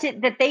writes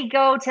it that they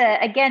go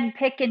to, again,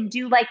 pick and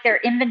do like their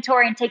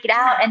inventory and take it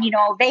out. And,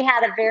 they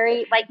had a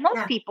very, like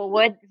most people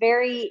would,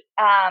 very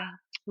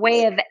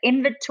way of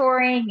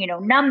inventorying,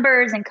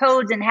 numbers and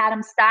codes, and had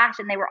them stashed,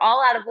 and they were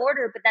all out of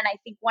order. But then I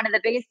think one of the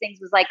biggest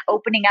things was like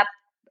opening up.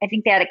 I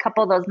think they had a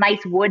couple of those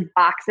nice wood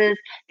boxes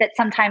that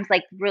sometimes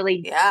like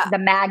really the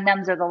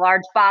magnums or the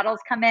large bottles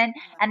come in,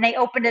 and they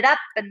opened it up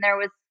and there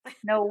was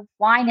no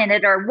wine in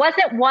it, or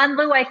wasn't one,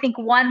 Lou? I think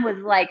one was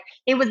like,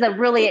 it was a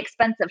really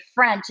expensive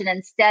French, and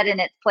instead in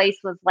its place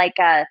was like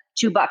a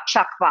 $2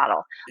 Chuck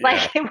bottle.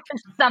 Like it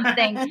was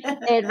something,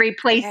 they had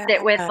replaced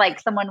it with, like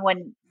someone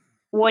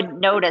wouldn't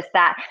notice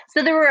that.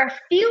 So there were a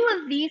few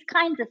of these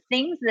kinds of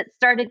things that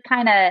started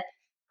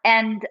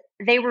and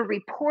they were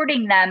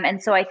reporting them.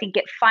 And so I think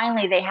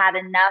they had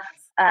enough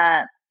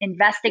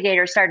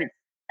investigators started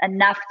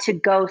enough to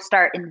go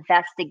start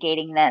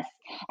investigating this.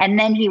 And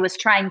then he was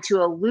trying to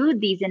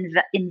elude these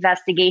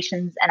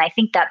investigations. And I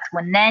think that's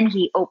when then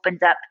he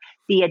opened up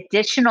the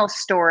additional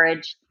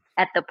storage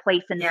at the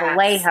place in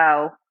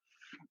Vallejo,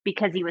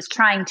 because he was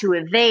trying to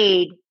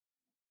evade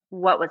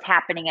what was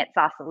happening at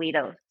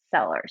Sausalito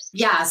Cellars.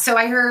 Yeah. So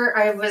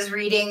I was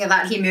reading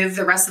that he moved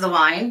the rest of the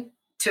wine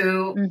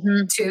to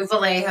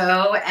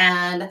Vallejo.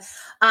 And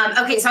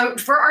okay, so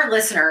for our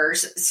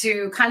listeners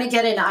to kind of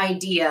get an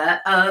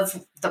idea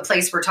of the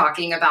place we're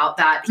talking about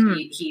that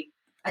he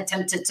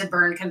attempted to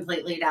burn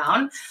completely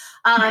down.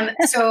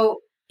 So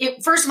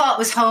first of all, it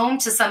was home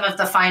to some of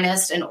the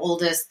finest and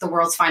oldest, the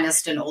world's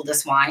finest and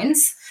oldest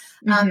wines.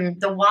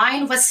 The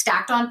wine was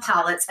stacked on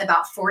pallets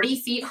about 40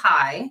 feet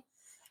high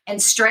and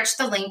stretched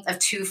the length of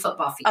 2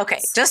 football fields. Okay,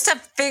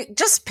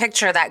 just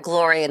picture that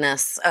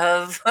gloriousness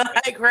of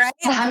right?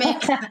 I mean,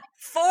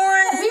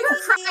 we were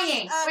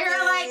crying. We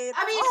were like,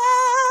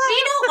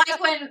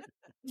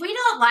 we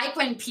don't like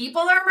when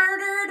people are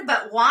murdered,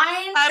 but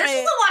wine. This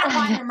is a lot of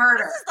wine to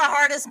murder. This is the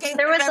hardest game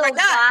I've ever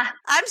done.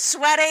 I'm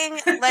sweating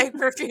like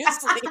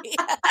profusely.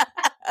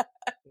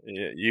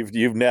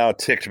 You've now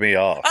ticked me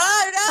off.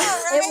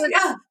 I know,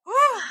 right?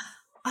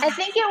 I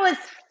think it was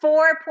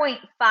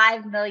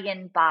 4.5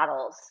 million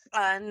bottles.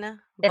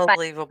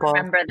 Unbelievable. If I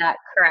remember that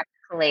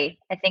correctly.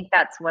 I think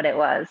that's what it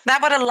was.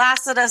 That would have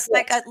lasted us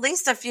like at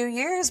least a few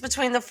years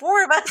between the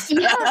 4 of us.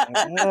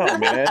 Oh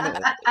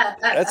man,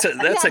 that's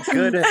a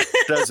good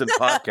dozen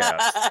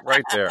podcasts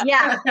right there.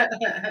 Yeah,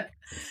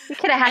 we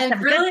could have had some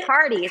good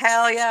parties.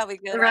 Hell yeah, we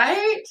could.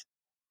 Right?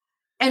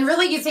 And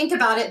really, you think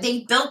about it,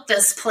 they built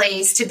this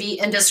place to be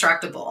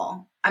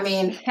indestructible. I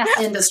mean,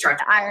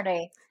 indestructible.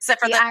 Irony.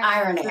 Except for The the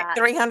irony.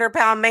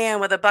 300-pound man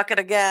with a bucket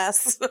of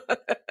gas.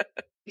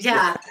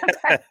 Yeah.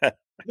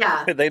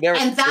 Yeah. They And they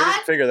didn't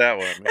that- figure that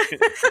one.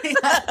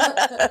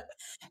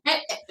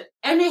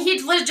 and he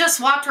just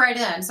walked right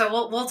in. So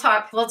we'll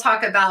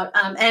talk about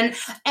and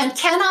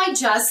can I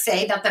just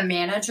say that the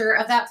manager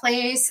of that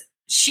place,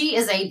 she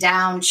is a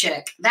down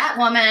chick. That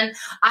woman,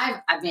 I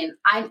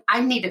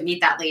need to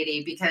meet that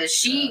lady because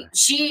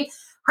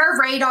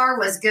her radar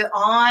was good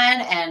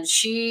on, and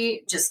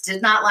she just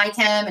did not like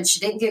him, and she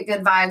didn't get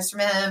good vibes from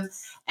him.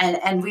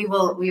 And we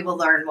will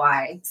learn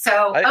why.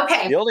 So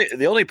okay,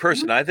 the only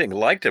person I think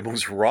liked him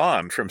was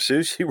Ron from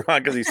Sushi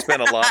Ron, because he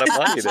spent a lot of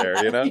money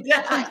there, you know.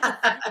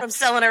 From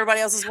selling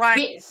everybody else's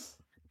wine.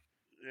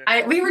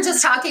 We were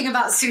just talking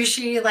about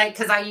sushi, like,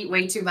 because I eat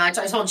way too much.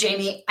 I told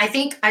Jamie, I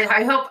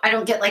hope I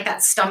don't get like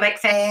that stomach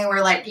thing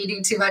where like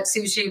eating too much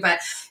sushi. But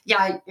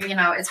yeah,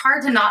 it's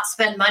hard to not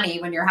spend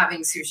money when you're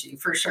having sushi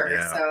for sure.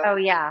 Yeah. So Oh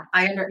yeah.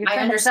 I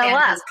understand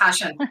his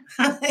passion.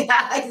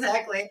 Yeah,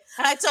 exactly.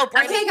 I told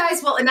Brady. Okay,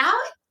 guys. Well, now.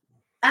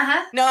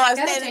 No, I was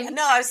Go ahead, saying. Jamie.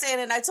 No, I was saying,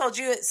 and I told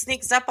you it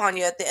sneaks up on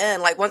you at the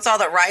end. Like once all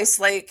the rice,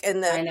 like,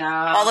 and I know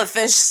all the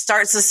fish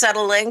starts to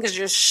settle in because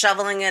you're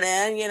shoveling it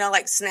in,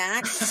 like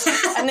snacks,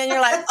 and then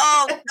you're like,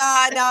 oh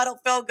God, now I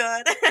don't feel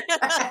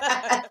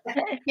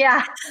good.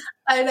 Yeah.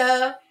 I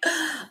know.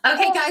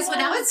 Okay, guys. Well,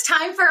 now it's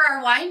time for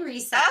our wine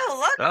reset. Oh,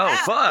 look! Oh,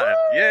 that. fun!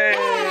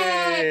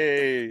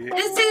 Yay! Yay!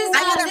 This is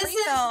I got a this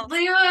refill. is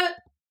Leah.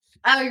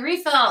 Oh,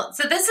 refill.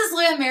 So this is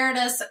Leah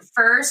Meredith's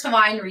first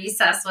wine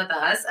recess with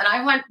us, and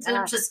I want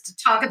to just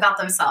talk about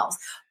themselves.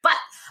 But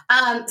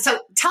so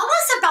tell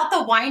us about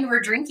the wine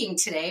we're drinking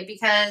today,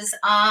 because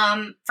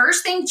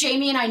first thing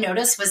Jamie and I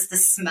noticed was the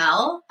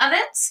smell of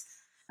it.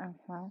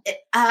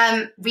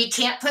 We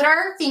can't put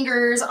our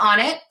fingers on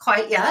it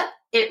quite yet.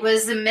 It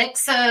was a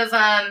mix of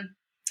well,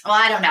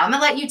 I don't know. I'm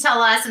gonna let you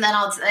tell us, and then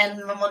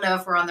we'll know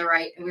if we're on the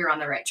right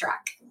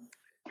track.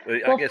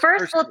 Well,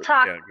 first we'll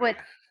talk with.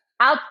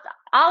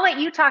 I'll let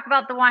you talk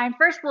about the wine.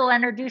 First, we'll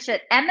introduce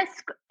it.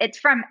 It's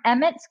from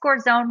Emmett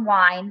Scorzone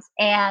Wines,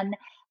 and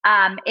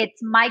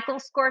it's Michael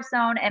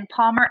Scorzone and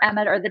Palmer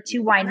Emmett are the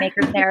two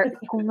winemakers there.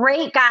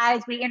 Great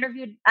guys. We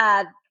interviewed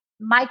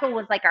Michael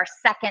was like our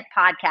second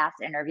podcast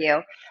interview,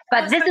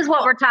 but this is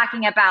what we're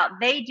talking about.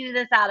 They do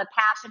this out of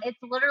passion. It's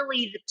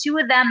literally the two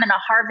of them and a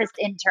harvest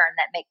intern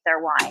that make their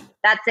wine.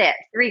 That's it.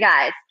 3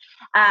 guys.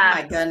 Oh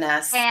my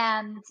goodness.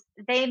 And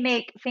they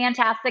make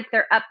fantastic.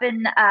 They're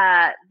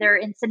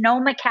in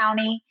Sonoma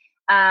County,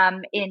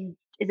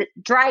 is it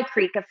Dry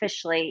Creek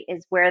officially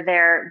is where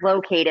they're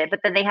located, but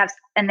then they have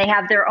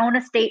their own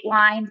estate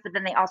wines, but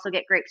then they also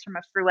get grapes from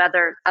a few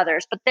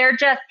others, but they're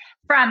just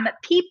from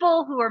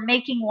people who are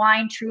making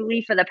wine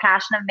truly for the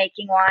passion of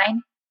making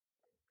wine.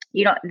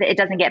 It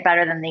doesn't get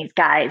better than these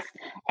guys.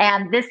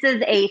 And this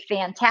is a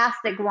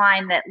fantastic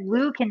wine that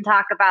Lou can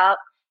talk about.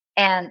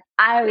 And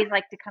I always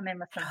like to come in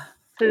with some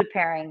food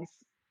pairings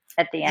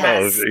at the end.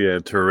 Oh, yeah,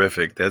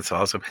 terrific. That's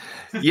awesome.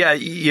 Yeah,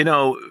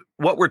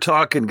 what we're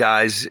talking,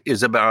 guys,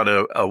 is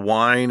about a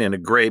wine and a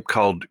grape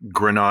called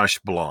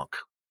Grenache Blanc.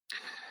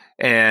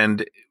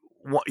 And,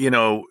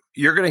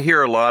 you're going to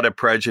hear a lot of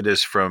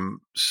prejudice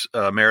from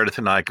Meredith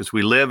and I because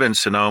we live in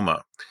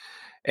Sonoma.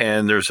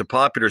 And there's a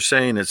popular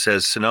saying that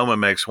says Sonoma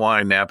makes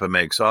wine, Napa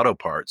makes auto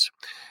parts.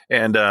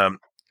 And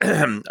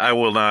I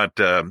will not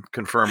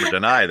confirm or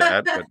deny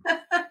that.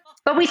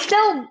 But we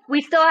still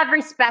have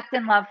respect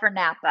and love for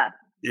Napa.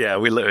 Yeah,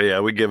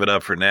 we give it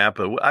up for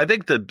Napa. I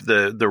think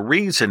the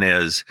reason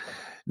is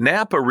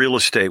Napa real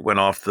estate went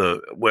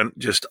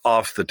just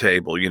off the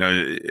table.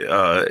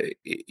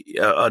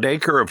 An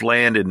acre of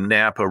land in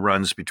Napa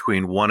runs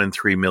between $1 and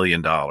 $3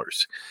 million.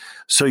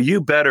 So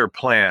you better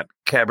plant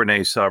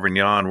Cabernet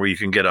Sauvignon where you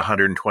can get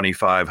 $125,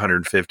 $150,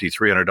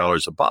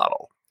 $300 a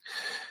bottle.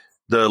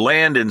 The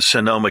land in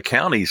Sonoma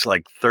County is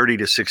like $30,000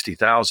 to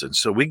 $60,000.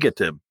 So we get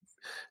to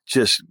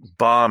just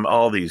bomb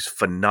all these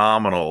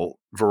phenomenal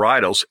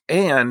varietals.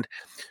 And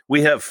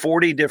we have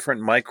 40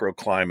 different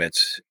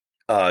microclimates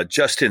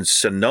just in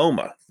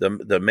Sonoma,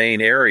 the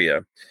main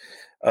area.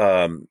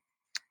 And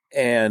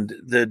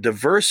the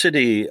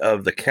diversity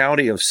of the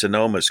county of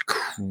Sonoma is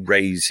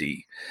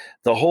crazy.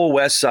 The whole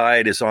west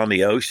side is on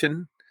the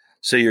ocean.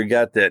 So you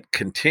got that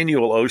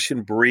continual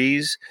ocean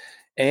breeze.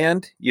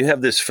 And you have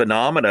this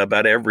phenomena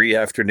about every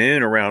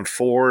afternoon around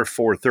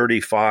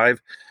 4:35.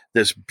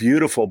 This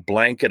beautiful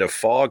blanket of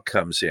fog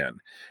comes in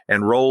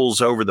and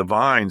rolls over the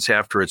vines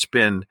after it's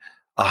been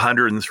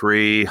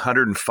 103,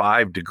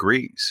 105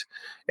 degrees.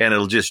 And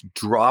it'll just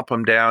drop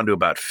them down to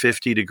about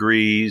 50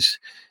 degrees.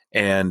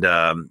 And,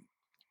 that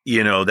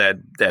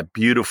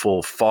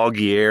beautiful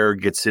foggy air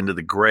gets into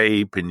the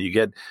grape. And you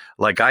get,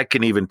 I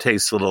can even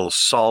taste a little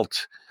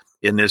salt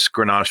in this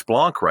Grenache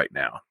Blanc right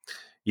now.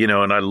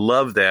 And I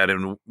love that.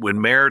 And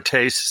when Mare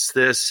tastes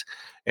this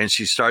and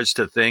she starts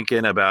to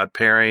thinking about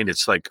pairing,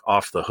 it's like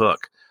off the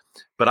hook.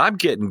 But I'm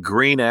getting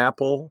green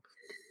apple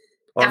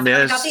on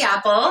Definitely this. got the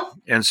apple.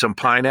 And some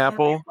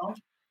pineapple.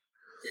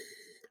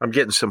 I'm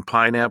getting some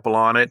pineapple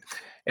on it.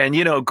 And,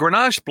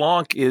 Grenache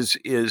Blanc is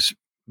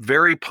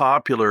very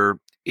popular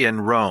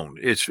in Rhone.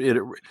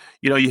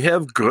 You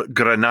have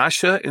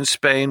Grenache in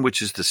Spain,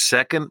 which is the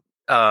second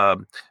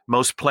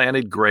most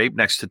planted grape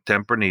next to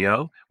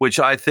Tempranillo, which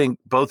I think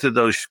both of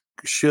those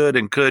should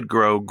and could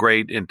grow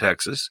great in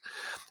Texas.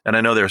 And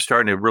I know they're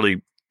starting to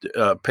really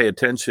pay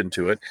attention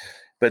to it.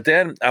 But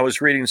then I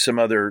was reading some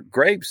other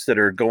grapes that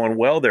are going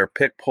well there,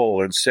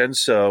 Picpoul and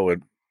Senso,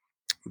 and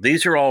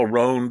these are all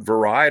Rhone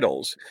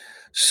varietals.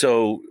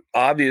 So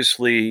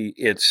obviously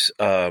it's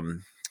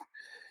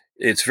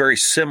very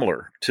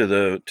similar to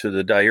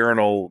the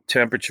diurnal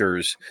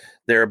temperatures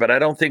there, but I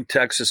don't think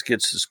Texas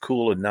gets as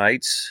cool at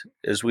nights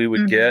as we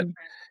would get.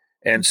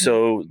 And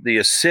so the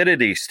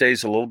acidity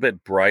stays a little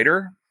bit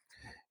brighter,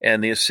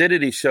 and the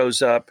acidity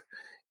shows up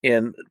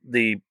in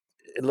a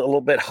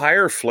little bit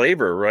higher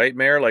flavor, right,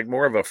 Mare? Like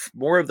more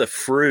of the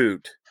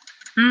fruit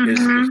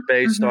is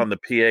based on the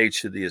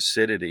pH of the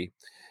acidity.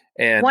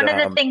 And one of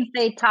the things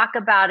they talk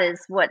about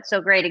is what's so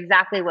great,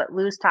 exactly what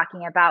Lou's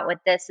talking about with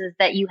this, is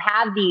that you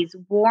have these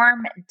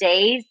warm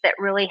days that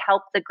really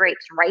help the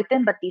grapes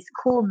ripen, but these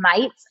cool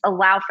nights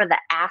allow for the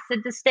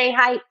acid to stay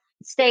high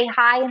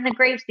in the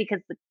grapes because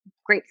the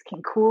grapes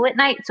can cool at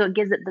night. So it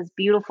gives it this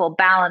beautiful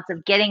balance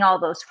of getting all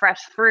those fresh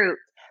fruit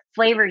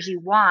flavors you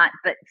want,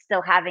 but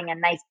still having a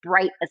nice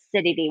bright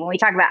acidity. When we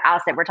talk about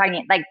acid, we're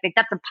talking like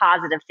that's a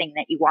positive thing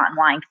that you want in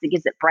wine because it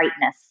gives it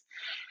brightness.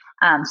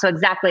 So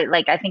exactly,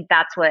 like I think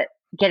that's what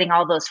getting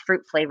all those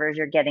fruit flavors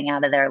you're getting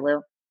out of there,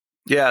 Lou.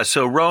 Yeah,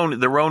 so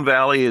the Rhone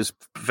Valley is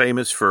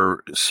famous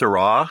for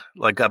Syrah,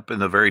 like up in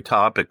the very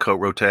top at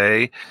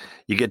Côte-Rôtie.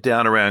 You get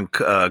down around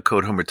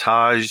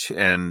Côte-Hermitage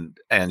and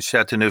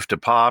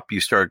Châteauneuf-du-Pape, you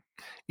start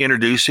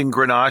introducing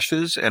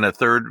Grenaches and a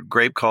third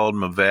grape called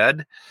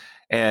Mourvèdre.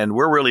 And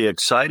we're really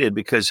excited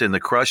because in the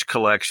Crush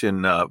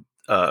collection,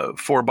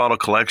 4-bottle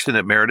collection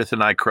that Meredith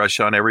and I crush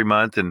on every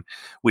month, and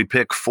we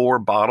pick 4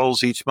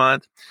 bottles each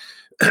month.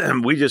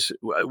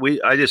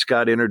 I just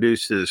got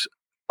introduced to this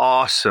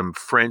awesome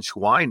French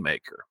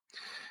winemaker.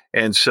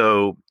 And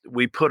so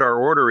we put our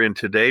order in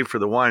today for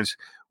the wines.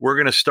 We're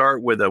going to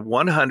start with a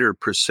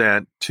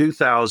 100%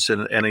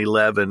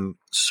 2011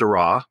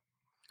 Syrah,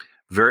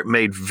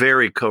 made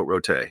very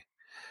Côte-Rôtie.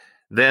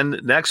 Then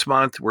next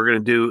month, we're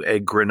going to do a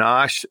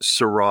Grenache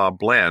Syrah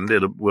blend.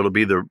 It'll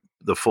be the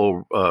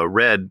full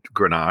red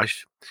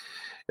Grenache.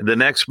 And the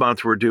next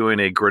month, we're doing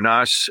a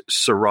Grenache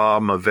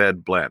Syrah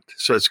Mourvèdre blend.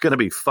 So it's going to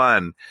be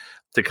fun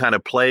to kind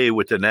of play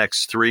with the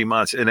next 3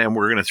 months. And then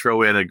we're going to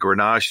throw in a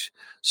Grenache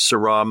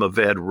Syrah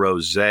Mourvèdre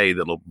Rosé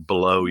that'll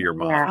blow your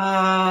mind.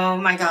 Yeah. Oh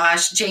my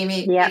gosh,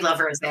 Jamie, we love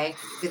rosé.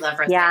 We love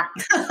rosé. Yeah.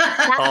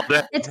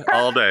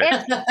 All day.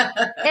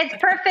 It's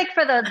perfect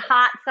for those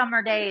hot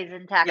summer days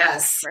in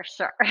Texas, for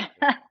sure.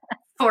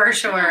 For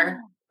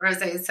sure.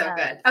 Rosé is so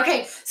good.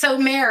 Okay, so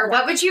Mare,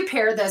 what would you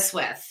pair this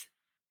with?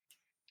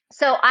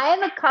 So I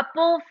have a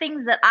couple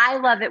things that I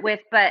love it with,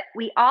 but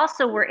we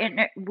also were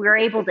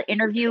able to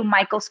interview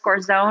Michael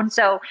Scorzone.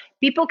 So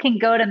people can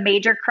go to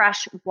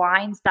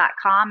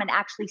majorcrushwines.com and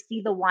actually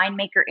see the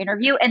winemaker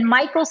interview. And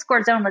Michael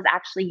Scorzone was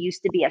actually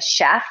used to be a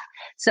chef.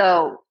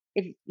 So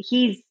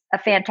he's a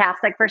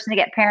fantastic person to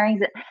get pairings.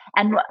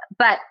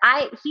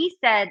 He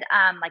said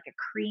like a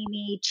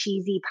creamy,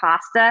 cheesy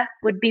pasta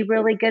would be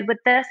really good with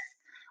this.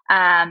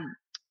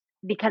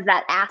 Because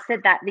that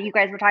acid that you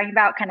guys were talking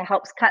about kind of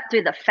helps cut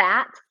through the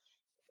fat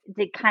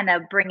to kind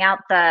of bring out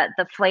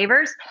the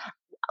flavors.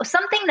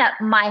 Something that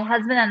my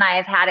husband and I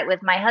have had it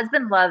with. My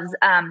husband loves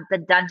the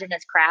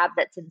Dungeness crab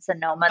that's in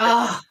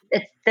Sonoma.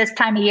 It's this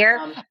time of year.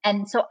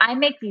 And so I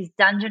make these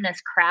Dungeness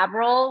crab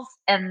rolls,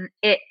 and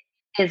it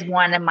is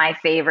one of my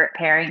favorite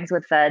pairings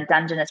with the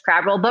Dungeness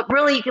crab roll. But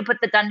really, you could put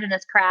the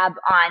Dungeness crab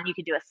on, you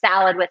could do a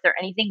salad with or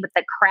anything, but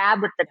the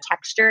crab with the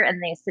texture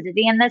and the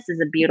acidity in this is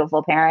a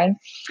beautiful pairing.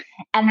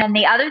 And then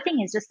the other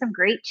thing is just some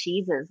great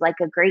cheeses, like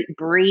a great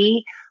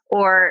brie,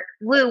 or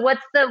Lou,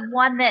 what's the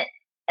one that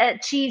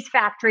at Cheese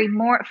Factory,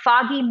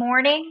 Foggy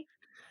Morning?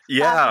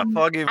 Yeah,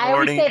 Foggy Morning. I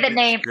always say the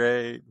name.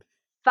 Great.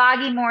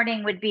 Foggy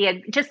Morning would be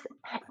and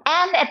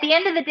at the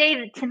end of the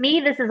day, to me,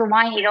 this is a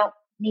wine you don't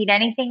need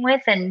anything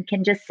with and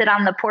can just sit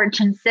on the porch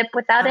and sip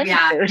without any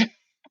food.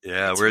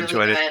 Yeah, we're really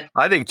enjoying it.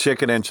 I think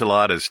chicken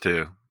enchiladas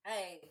too.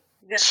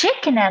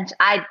 Chicken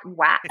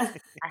wow.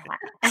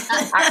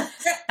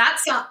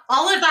 That's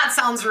all of that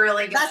sounds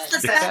really good.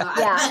 That's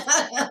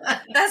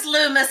that's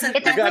Lou missing.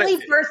 It's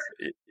really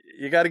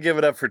you got to give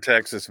it up for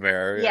Texas,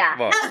 Mare. Yeah,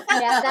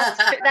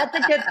 that's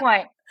a good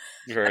point.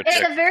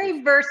 It's a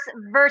very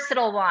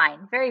versatile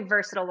wine, and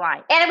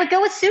it would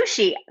go with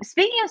sushi.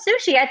 Speaking of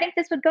sushi, I think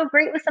this would go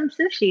great with some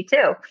sushi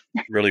too.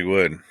 Really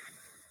would.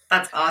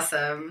 That's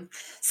awesome.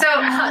 So,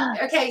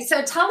 okay.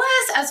 So tell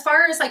us, as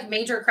far as like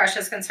Major Crush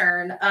is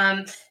concerned,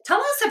 tell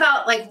us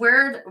about like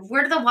where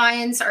do the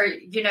wines are,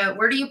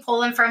 where do you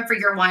pull them from for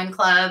your wine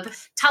club?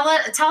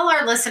 Tell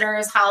our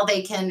listeners how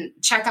they can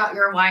check out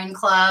your wine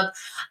club,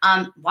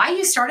 why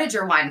you started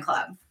your wine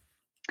club.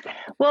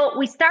 Well,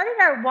 we started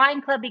our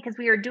wine club because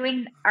we were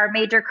doing our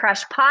Major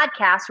Crush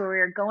podcast where we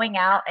were going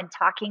out and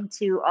talking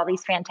to all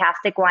these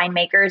fantastic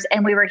winemakers.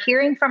 And we were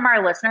hearing from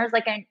our listeners,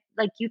 like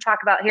like you talk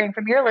about hearing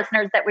from your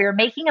listeners, that we were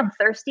making them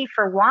thirsty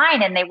for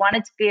wine and they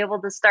wanted to be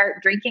able to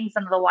start drinking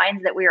some of the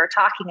wines that we were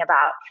talking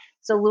about.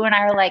 So Lou and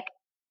I are like,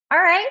 all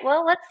right,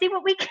 well, let's see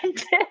what we can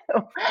do.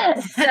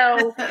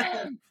 So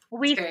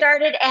we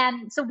started,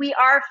 and so we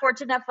are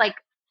fortunate enough, like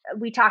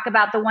we talk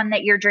about, the one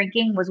that you're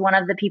drinking was one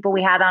of the people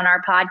we had on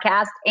our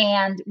podcast,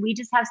 and we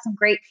just have some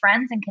great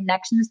friends and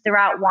connections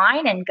throughout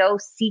wine and go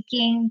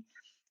seeking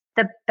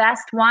the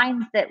best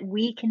wines that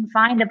we can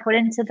find to put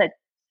into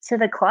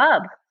the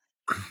club.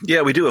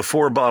 Yeah, we do a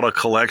 4-bottle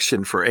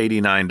collection for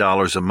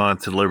 $89 a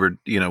month delivered.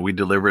 We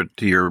deliver it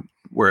to your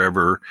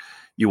wherever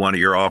you want,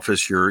 your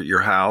office,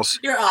 your house.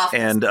 Your office.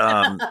 And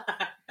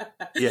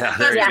yeah,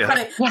 there you go.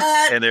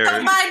 And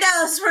don't mind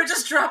us, we're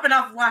just dropping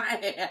off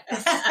wine.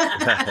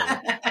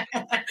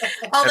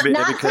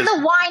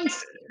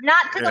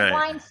 Not to the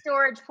wine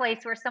storage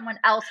place where someone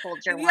else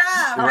holds your wine.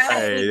 Yeah,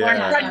 right.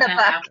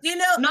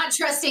 I'm not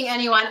trusting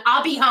anyone.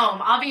 I'll be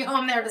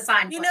home there to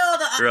sign.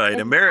 Right.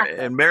 And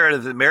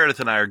Meredith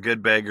and I are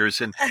good beggars,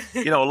 and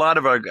a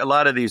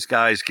lot of these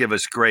guys give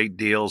us great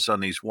deals on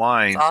these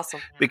wines. That's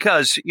awesome.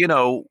 Because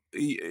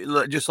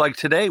just like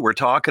today, we're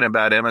talking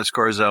about Emma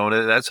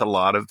Scarzona. That's a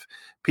lot of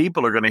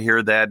people are going to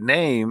hear that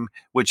name,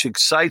 which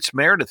excites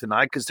Meredith and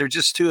I, because they're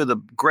just two of the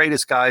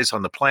greatest guys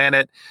on the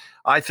planet.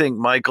 I think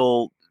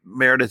Michael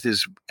Meredith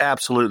is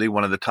absolutely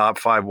one of the top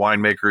 5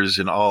 winemakers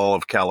in all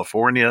of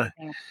California.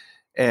 Yeah.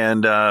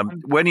 And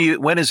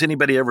when is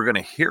anybody ever going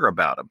to hear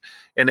about him?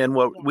 And then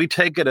we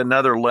take it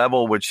another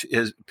level, which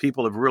is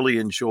people have really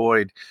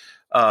enjoyed.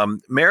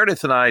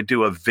 Meredith and I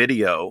do a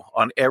video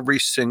on every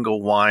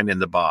single wine in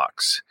the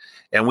box,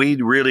 and we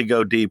really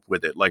go deep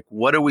with it. Like,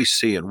 what are we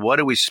seeing? What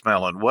are we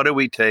smelling? What are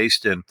we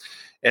tasting?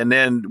 And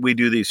then we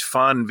do these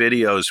fun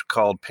videos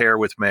called Pair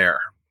with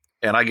Mare.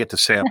 And I get to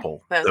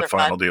sample the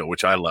final deal,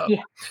 which I love.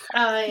 Yeah.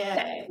 Oh,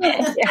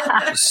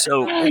 yeah.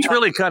 So it's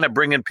really kind of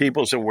bringing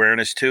people's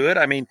awareness to it.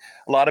 I mean,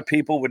 a lot of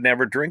people would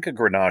never drink a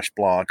Grenache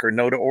Blanc or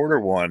know to order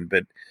one,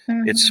 but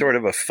it's sort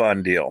of a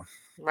fun deal.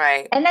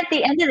 Right. And at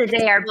the end of the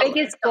day, our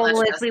biggest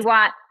goal is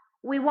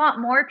we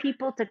want more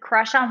people to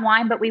crush on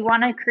wine, but we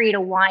want to create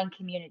a wine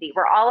community.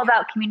 We're all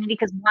about community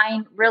because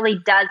wine really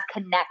does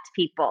connect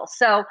people.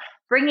 So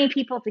bringing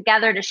people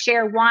together to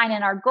share wine.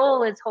 And our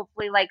goal is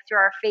hopefully like through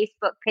our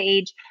Facebook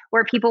page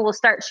where people will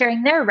start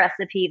sharing their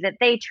recipe that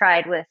they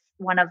tried with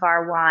one of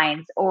our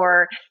wines,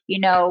 or,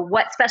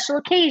 what special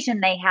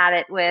occasion they had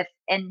it with,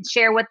 and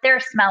share what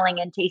they're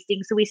smelling and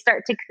tasting. So we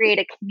start to create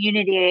a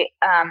community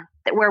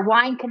where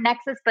wine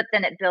connects us, but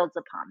then it builds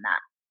upon that.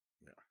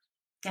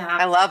 Yeah,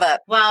 I love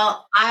it.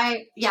 Well,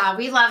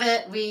 we love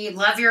it. We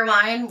love your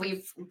wine.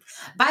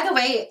 By the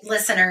way,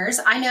 listeners,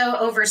 I know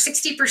over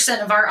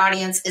 60% of our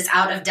audience is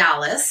out of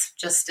Dallas.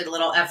 Just a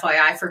little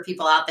FYI for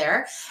people out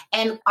there.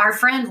 And our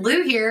friend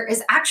Lou here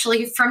is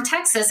actually from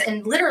Texas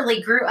and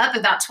literally grew up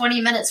about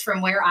 20 minutes from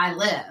where I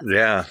live.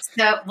 Yeah.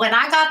 So when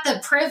I got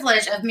the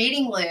privilege of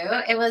meeting Lou,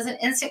 it was an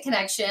instant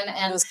connection.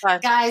 And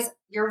guys,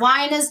 your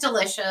wine is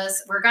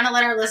delicious. We're going to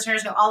let our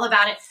listeners know all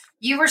about it.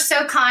 You were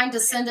so kind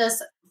to send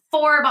us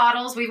 4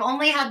 bottles. We've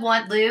only had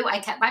one, Lou. I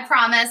kept my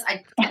promise.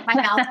 I kept my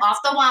mouth off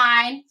the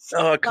wine.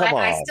 Oh, come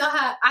on.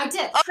 I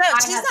did. Oh, no,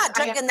 she's not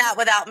drinking that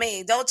without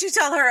me. Don't you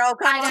tell her,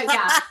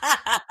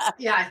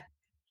 Yeah.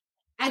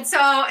 And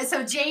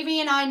so Jamie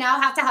and I now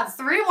have to have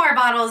 3 more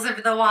bottles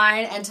of the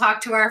wine and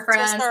talk to our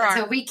friends.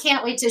 So we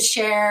can't wait to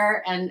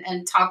share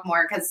and talk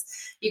more because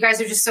you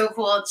guys are just so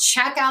cool.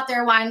 Check out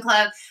their wine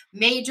club,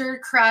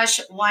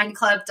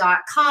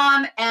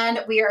 MajorCrushWineClub.com.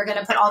 And we are going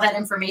to put all that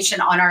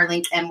information on our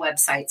LinkedIn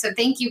website. So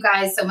thank you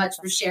guys so much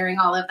for sharing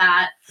all of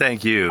that.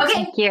 Thank you. Okay.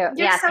 Thank you.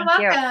 You're so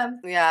welcome.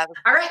 Yeah.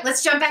 All right.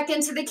 Let's jump back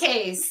into the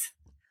case.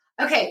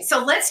 Okay,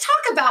 so let's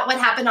talk about what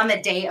happened on the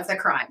day of the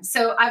crime.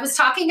 So I was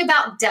talking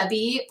about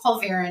Debbie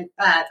Polverino.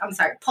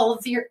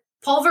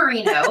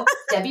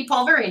 Debbie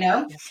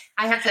Polverino.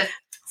 I have to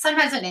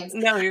sometimes the names.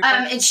 No, you're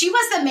and she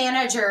was the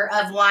manager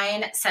of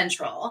Wine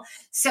Central.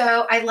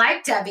 So I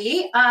like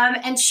Debbie.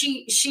 And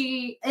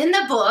she in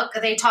the book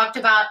they talked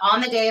about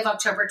on the day of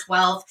October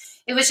 12th.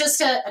 It was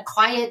just a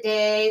quiet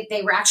day.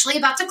 They were actually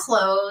about to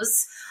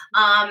close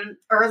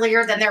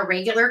earlier than their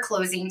regular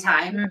closing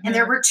time. Mm-hmm. And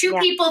there were 2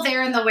 people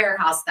there in the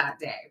warehouse that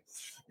day.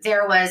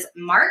 There was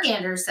Mark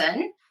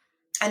Anderson,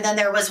 and then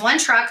there was one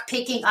truck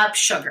picking up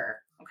sugar.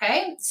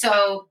 Okay.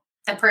 So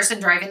the person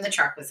driving the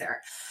truck was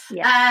there.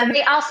 Yeah.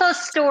 They also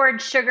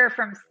stored sugar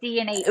from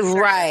C&H.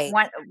 Right.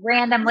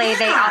 Randomly,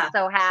 they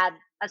also had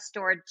a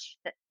storage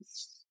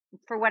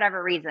for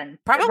whatever reason.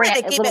 Probably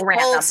to keep it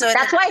cold. So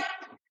that's why.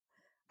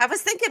 I was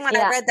thinking when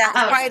I read that,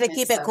 probably to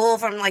keep it cool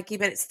from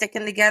keep it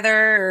sticking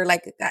together or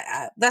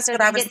that's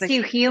what I was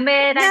thinking. Too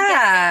humid.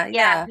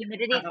 Yeah.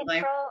 Humidity control. I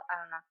don't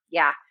know.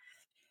 Yeah.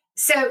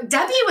 So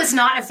Debbie was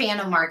not a fan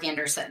of Mark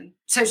Anderson.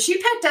 So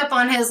she picked up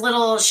on his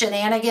little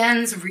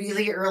shenanigans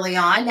really early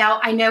on.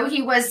 Now I know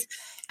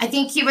I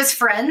think he was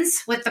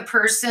friends with the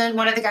person,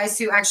 one of the guys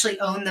who actually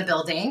owned the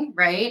building,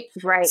 right?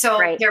 Right. So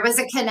there was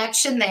a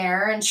connection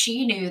there and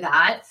she knew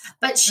that.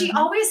 But she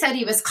always said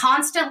he was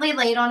constantly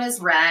late on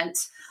his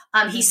rent.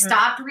 He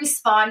stopped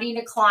responding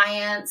to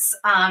clients.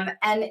 And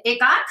it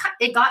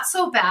got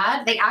so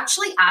bad, they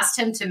actually asked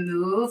him to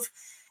move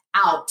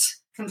out,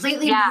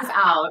 completely move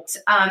out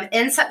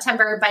in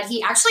September, but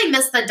he actually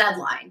missed the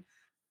deadline.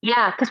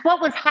 Yeah, because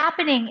what was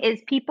happening is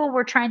people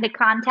were trying to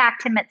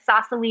contact him at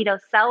Sausalito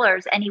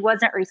Cellars and he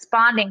wasn't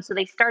responding. So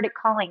they started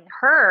calling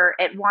her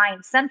at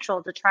Wine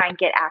Central to try and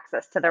get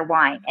access to their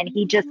wine. And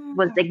he just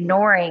was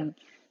ignoring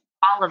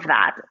all of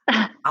that.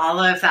 All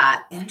of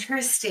that.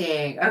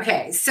 Interesting.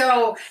 Okay.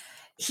 So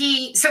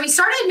he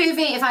started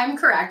moving, if I'm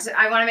correct,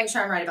 I want to make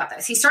sure I'm right about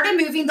this. He started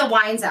moving the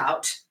wines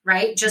out,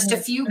 right? Just a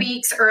few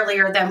weeks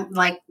earlier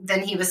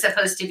than he was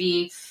supposed to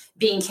be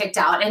being kicked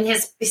out. And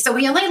so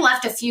he only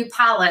left a few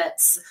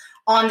pallets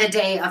on the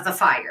day of the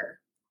fire.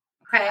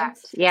 Okay.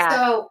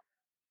 Yeah.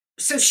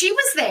 So she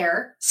was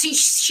there. She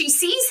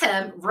sees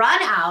him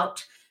run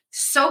out,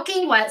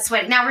 soaking wet,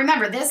 sweat. Now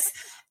remember this,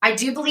 I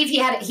do believe he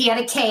had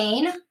a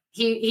cane.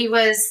 He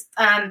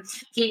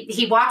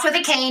walked with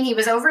a cane. He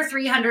was over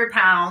 300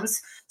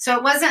 pounds. So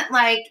it wasn't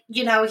like,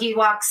 he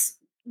walks,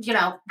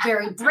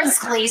 very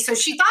briskly. So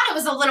she thought it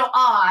was a little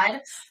odd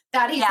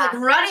that he's like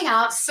running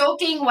out,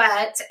 soaking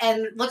wet,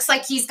 and looks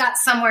like he's got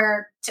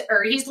somewhere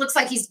he looks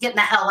like he's getting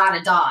the hell out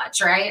of Dodge,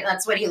 right?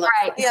 That's what he looks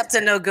like. He up to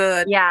no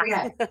good.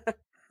 Yeah.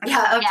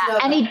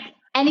 Yeah.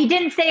 And he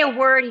didn't say a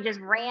word. He just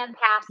ran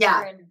past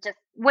her and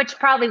which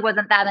probably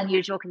wasn't that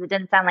unusual because it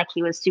didn't sound like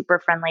he was super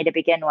friendly to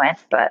begin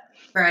with, but.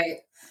 Right.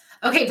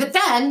 Okay. But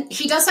then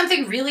he does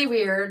something really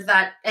weird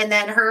and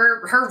then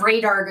her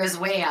radar goes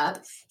way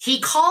up.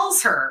 He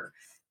calls her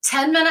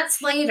 10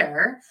 minutes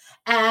later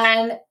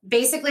and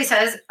basically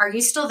says, "Are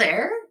you still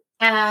there?"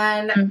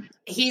 And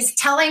he's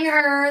telling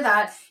her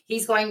that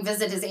he's going to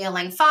visit his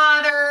ailing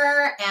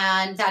father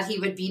and that he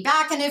would be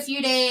back in a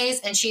few days.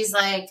 And she's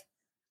like,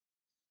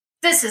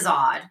 "This is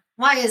odd.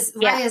 Why is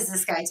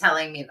this guy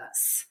telling me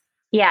this?"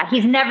 Yeah,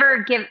 he's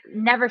never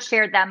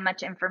shared that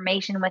much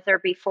information with her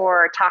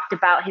before or talked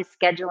about his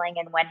scheduling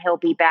and when he'll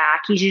be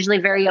back. He's usually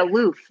very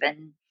aloof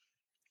and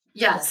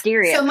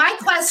mysterious. So my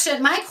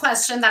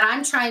question that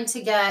I'm trying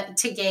to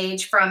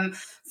gauge from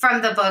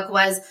the book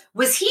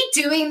was he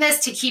doing this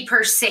to keep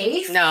her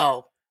safe?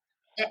 No.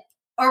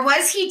 Or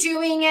was he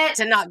doing it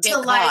to not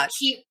get caught?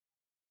 He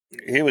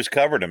was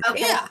covered himself.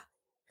 Okay. Yeah.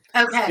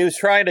 Okay. He was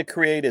trying to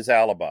create his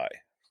alibi.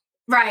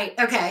 Right.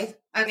 Okay.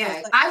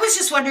 I was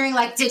just wondering,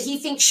 did he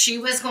think she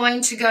was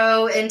going to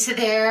go into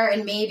there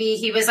and maybe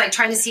he was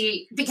trying to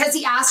see, because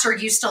he asked her,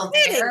 "You still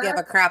there?" He didn't give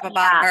a crap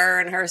about her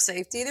and her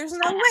safety. There's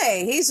no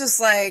way. He's just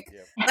like,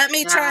 let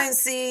me try and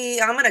see.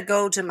 I'm going to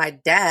go to my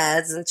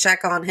dad's and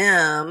check on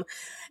him.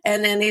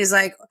 And then he's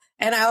like,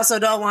 and I also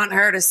don't want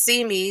her to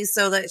see me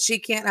so that she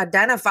can't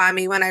identify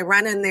me when I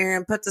run in there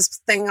and put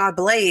this thing on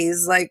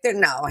blaze.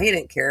 No, he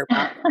didn't care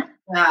about it.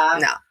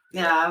 No.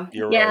 Yeah.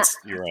 You're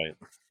right.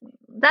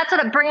 That's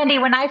what Brandy,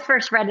 when I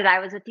first read it, I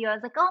was with you. I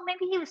was like, oh,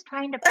 maybe he was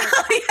trying to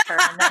protect her.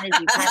 And then as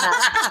you kind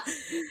of...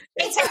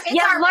 It's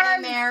our way,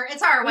 Mare.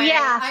 It's our way.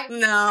 Yeah.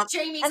 No.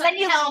 Jamie's and like,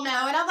 hell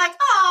no. And I'm like,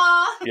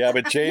 aw. Yeah,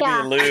 but Jamie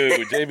and Lou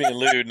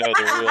know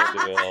the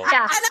real deal.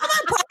 Yeah. And I'm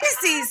a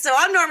Pisces, so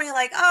I'm normally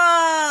like,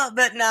 oh,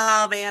 but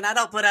no, man, I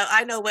don't put up.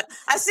 I know what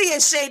I see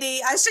a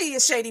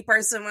shady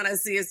person when I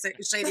see a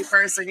shady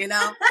person,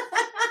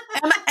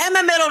 And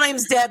my middle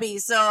name's Debbie,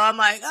 so I'm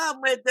like, I'm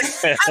with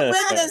this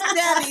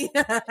Debbie.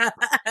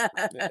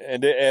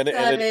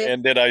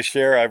 and did I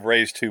share? I've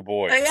raised 2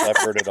 boys. I've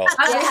heard it all.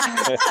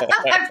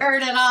 I've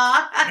heard it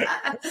all.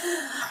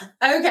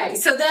 Okay,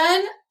 so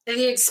then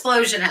the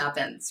explosion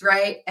happens,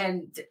 right?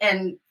 And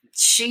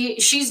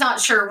she's not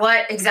sure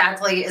what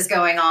exactly is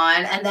going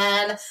on, and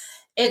then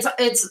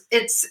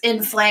it's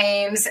in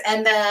flames,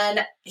 and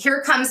then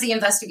here comes the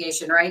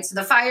investigation, right? So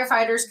the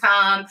firefighters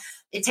come.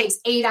 It takes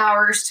 8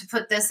 hours to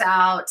put this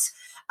out.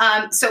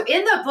 So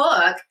in the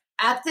book,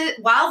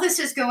 while this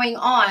is going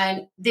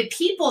on, the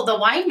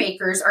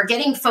winemakers are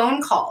getting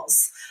phone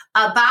calls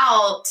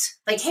about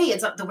hey,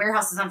 the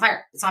warehouse is on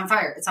fire. It's on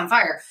fire. It's on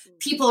fire.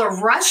 People are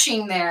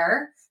rushing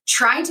there,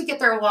 trying to get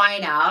their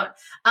wine out.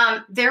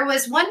 There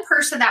was one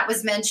person that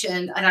was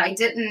mentioned,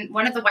 and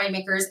one of the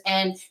winemakers,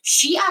 and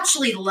she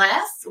actually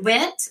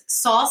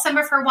saw some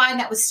of her wine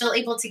that was still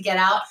able to get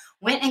out,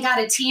 went and got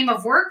a team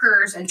of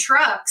workers and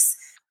trucks,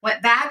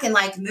 went back and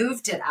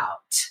moved it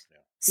out.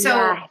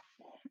 So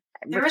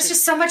there was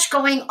just so much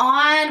going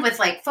on with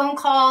phone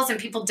calls, and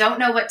people don't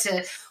know what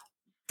to.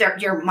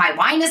 My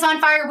wine is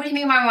on fire. What do you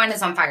mean my wine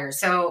is on fire?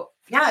 So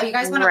yeah, you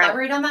guys want to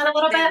elaborate on that a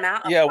little bit?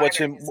 Yeah,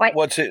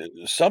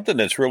 something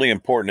that's really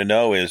important to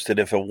know is that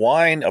if a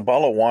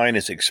bottle of wine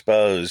is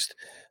exposed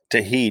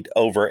to heat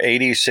over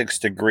 86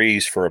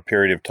 degrees for a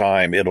period of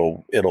time,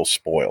 it'll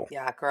spoil.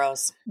 Yeah,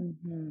 gross.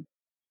 Mm-hmm.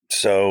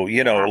 So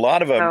a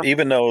lot of them,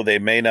 even though they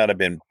may not have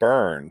been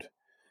burned,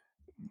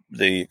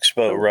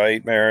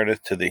 right,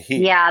 Meredith, to the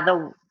heat. Yeah,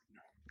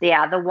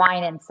 the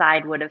wine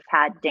inside would have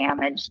had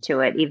damage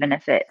to it, even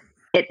if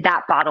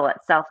that bottle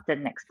itself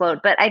didn't explode.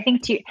 But I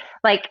think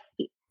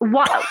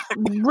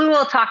Lou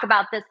will talk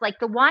about this.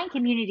 The wine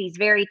community is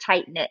very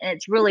tight knit and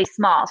it's really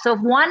small. So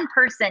if one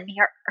person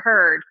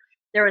heard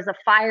there was a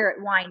fire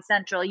at Wine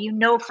Central, you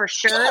know for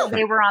sure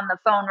they were on the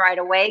phone right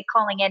away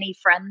calling any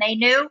friend they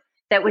knew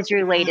that was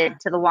related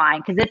to the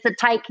wine, because it's a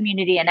tight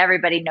community and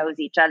everybody knows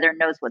each other,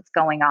 knows what's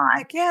going on.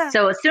 Heck yeah.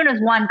 So as soon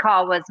as one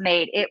call was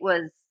made,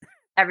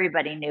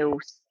 everybody knew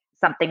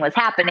something was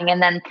happening.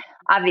 And then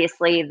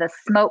obviously the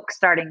smoke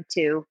starting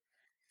to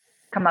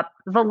come up.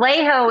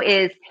 Vallejo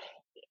is,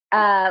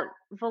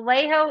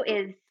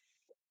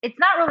 it's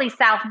not really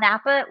South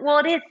Napa. Well,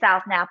 it is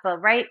South Napa,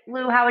 right,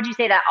 Lou? How would you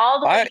say that? All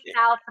the way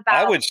south about...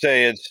 I would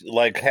say it's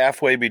like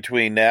halfway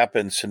between Napa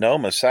and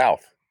Sonoma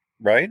South,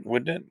 right?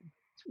 Wouldn't it?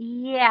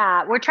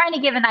 Yeah. We're trying to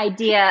give an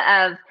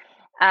idea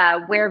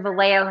of where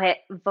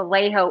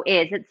Vallejo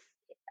is. It's,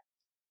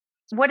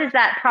 what is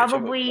that?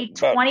 Probably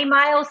 20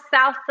 miles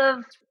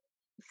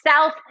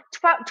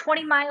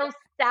 20 miles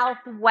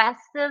southwest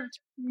of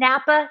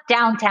Napa,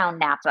 downtown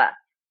Napa.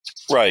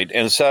 Right.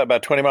 And so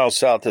about 20 miles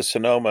south of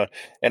Sonoma.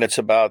 And it's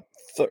about,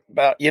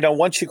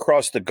 once you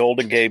cross the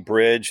Golden Gate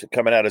Bridge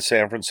coming out of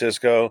San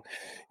Francisco,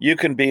 you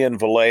can be in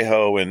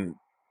Vallejo in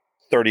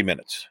 30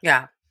 minutes.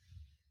 Yeah.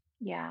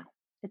 Yeah.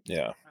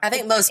 Yeah. I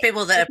think most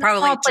people that have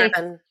probably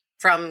driven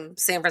from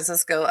San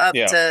Francisco up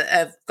to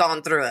have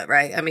gone through it,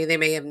 right? I mean, they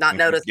may have not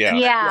noticed.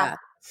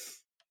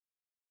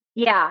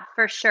 Yeah,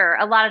 for sure.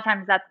 A lot of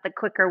times that's the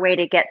quicker way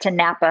to get to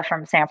Napa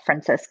from San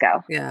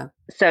Francisco. Yeah.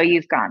 So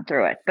you've gone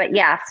through it. But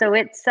yeah, so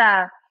it's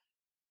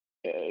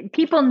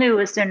people knew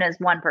as soon as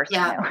one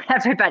person knew.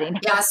 Everybody knew.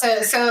 Yeah,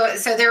 so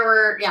there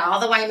were all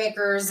the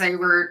winemakers, they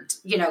were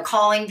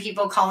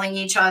calling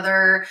each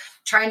other,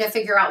 trying to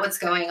figure out what's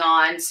going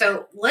on.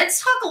 So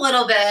let's talk a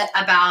little bit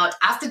about,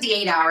 after the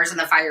 8 hours and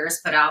the fire is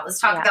put out, let's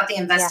talk about the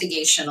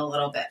investigation a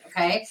little bit,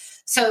 okay?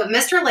 So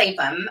Mr.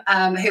 Lapham,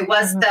 who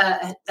was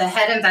the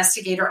head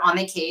investigator on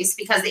the case,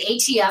 because the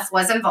ATF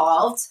was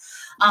involved,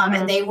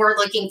 and they were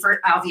looking for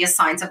obvious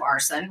signs of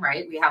arson,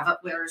 right?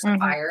 There's a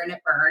fire and it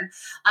burned.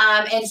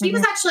 And he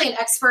was actually an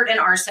expert in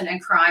arson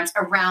and crimes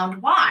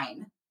around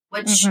wine,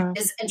 which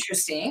is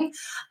interesting.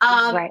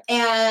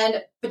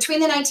 And between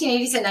the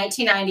 1980s and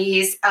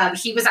 1990s,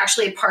 he was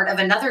actually a part of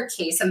another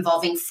case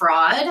involving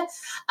fraud,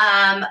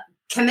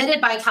 committed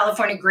by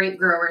California grape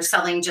growers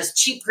selling just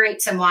cheap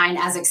grapes and wine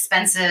as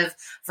expensive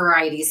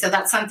varieties. So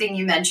that's something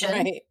you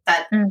mentioned,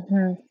 that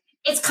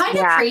it's kind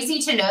of crazy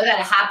to know that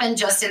it happened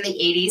just in the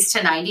 80s to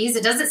 90s.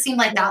 It doesn't seem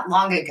like that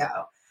long ago.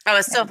 Oh,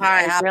 it's still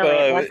probably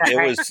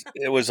happening.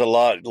 It was a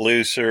lot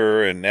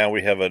looser, and now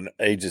we have an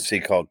agency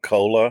called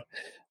COLA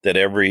that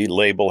every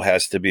label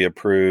has to be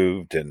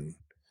approved, and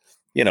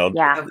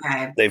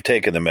they've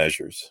taken the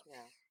measures.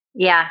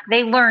 Yeah,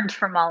 they learned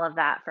from all of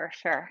that for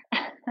sure.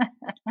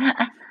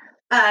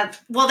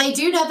 Well, they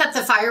do know that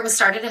the fire was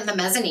started in the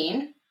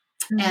mezzanine.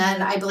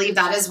 And I believe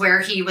that is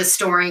where he was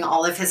storing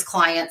all of his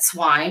clients'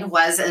 wine,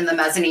 was in the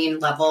mezzanine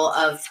level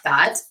of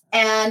that.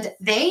 And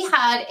they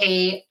had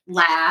a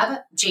lab.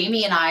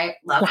 Jamie and I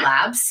love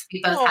labs.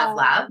 We both have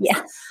labs.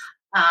 Yeah.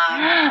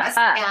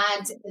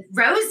 And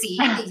Rosie,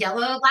 the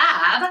yellow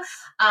lab,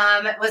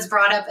 was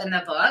brought up in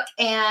the book.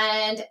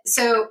 And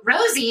so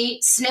Rosie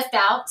sniffed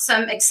out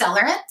some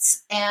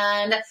accelerants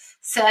and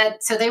said,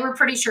 so they were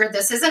pretty sure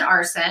this isn't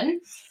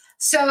arson.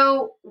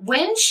 So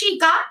when she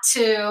got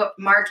to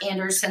Mark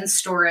Anderson's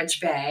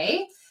storage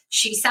bay,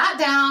 she sat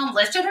down,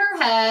 lifted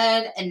her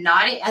head, and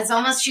nodded,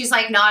 she's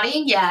like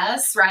nodding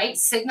yes, right?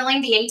 Signaling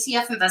the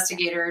ATF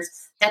investigators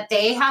that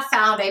they have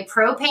found a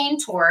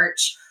propane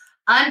torch,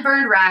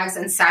 unburned rags,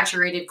 and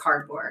saturated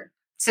cardboard.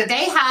 So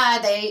they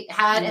had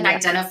and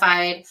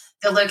identified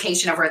the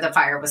location of where the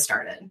fire was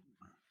started.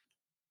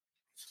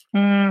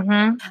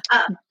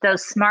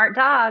 Those smart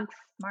dogs.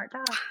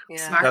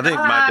 Yeah. I think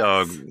my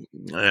dog,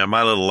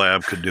 my little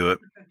lab could do it.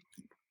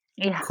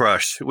 Yeah.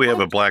 Crush. We have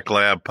a black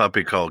lab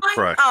puppy called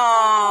Crush.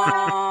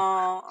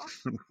 Oh,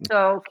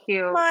 so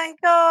cute. My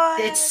God.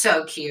 It's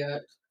so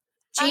cute.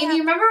 Jamie,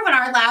 remember when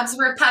our labs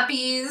were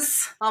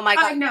puppies? Oh my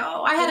God. I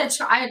know. I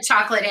had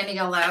chocolate and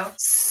yellow.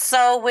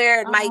 So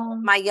weird.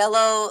 My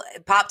yellow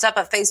popped up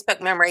a Facebook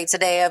memory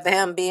today of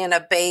him being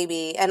a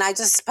baby, and I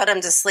just put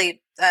him to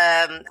sleep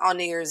on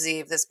New Year's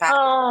Eve this past.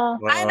 Oh,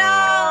 I know.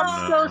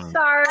 I'm so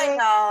sorry.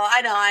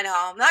 I know.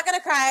 I'm not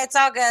gonna cry. It's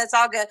all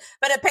good.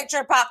 But a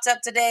picture popped up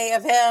today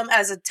of him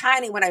as a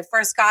tiny when I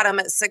first got him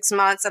at 6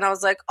 months, and I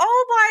was like,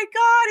 oh my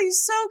God,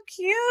 he's so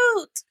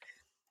cute.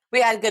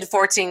 We had a good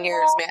 14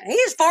 years, man.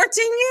 He's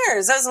 14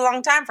 years. That's a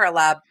long time for a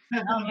lab.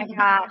 Oh my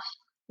gosh.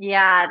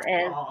 Yeah,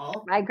 it is.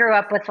 I grew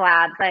up with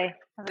labs.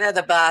 They're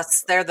the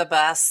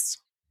best.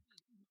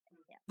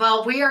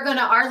 Well,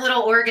 our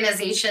little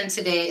organization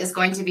today is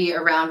going to be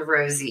around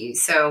Rosie.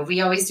 So we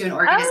always do an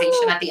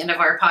organization at the end of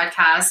our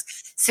podcast.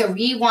 So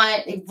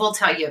we'll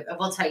tell you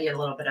a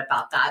little bit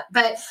about that.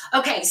 But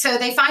okay, so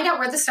they find out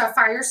where the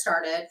fire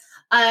started.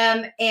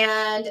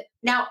 And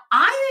Now,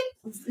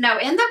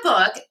 in the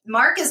book,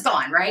 Mark is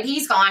gone, right?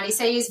 He's gone. He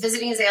said he's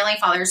visiting his ailing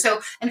father.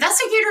 So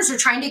investigators are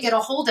trying to get a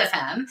hold of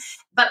him.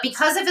 But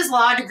because of his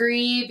law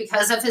degree,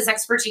 because of his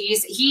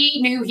expertise, he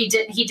knew he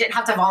didn't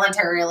have to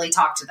voluntarily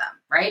talk to them,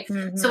 right?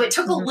 Mm-hmm. So it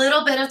took a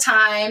little bit of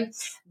time,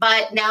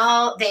 but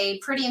now they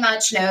pretty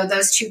much know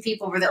those two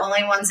people were the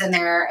only ones in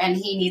there, and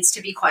he needs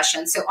to be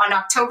questioned. So on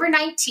October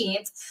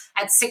 19th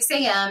at 6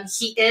 a.m.,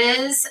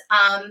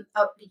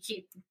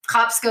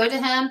 cops go to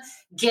him,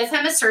 give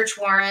him a search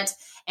warrant,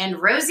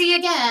 and Rosie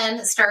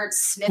again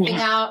starts sniffing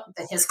out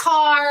his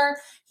car.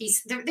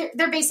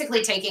 They're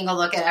basically taking a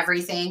look at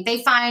everything.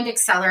 They find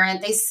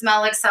accelerant. They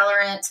smell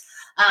accelerant.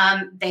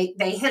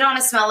 They hit on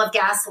a smell of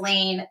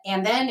gasoline,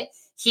 and then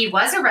he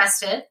was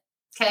arrested.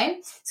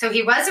 Okay, so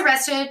he was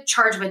arrested,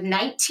 charged with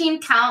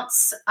 19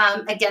 counts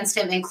against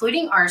him,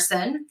 including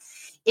arson.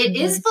 It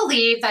is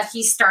believed that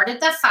he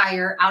started the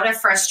fire out of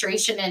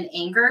frustration and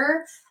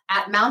anger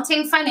at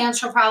mounting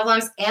financial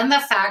problems and the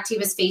fact he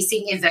was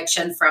facing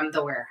eviction from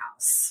the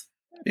warehouse.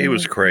 He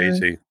was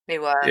crazy. He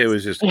was. It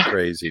was just a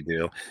crazy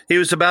deal. He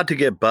was about to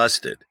get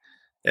busted.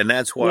 And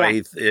that's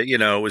why,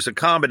 it was a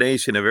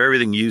combination of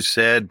everything you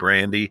said,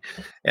 Brandy.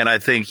 And I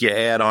think you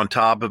add on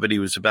top of it, he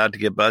was about to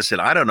get busted.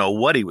 I don't know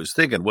what he was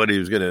thinking, what he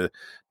was going to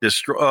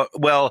destroy.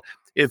 Well,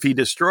 if he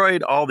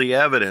destroyed all the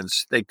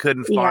evidence, they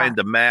couldn't find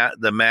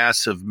the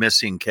mass of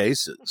missing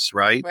cases,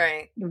 right?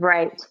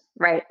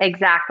 Right.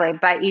 Exactly.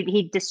 But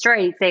he destroyed,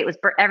 he'd say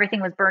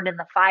everything was burned in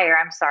the fire.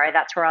 I'm sorry,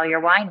 that's where all your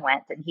wine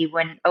went. And he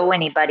wouldn't owe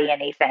anybody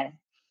anything.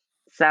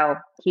 So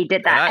he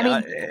did that.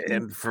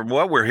 And from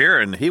what we're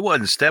hearing, he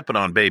wasn't stepping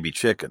on baby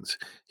chickens.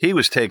 He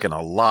was taking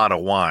a lot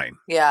of wine.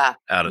 Yeah.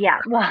 Out of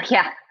there. Well,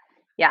 yeah.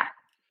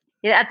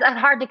 It's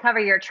hard to cover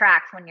your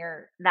tracks when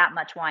that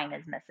much wine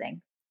is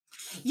missing.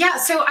 Yeah,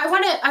 so I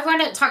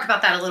want to talk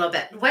about that a little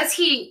bit. Was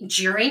he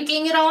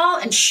drinking it all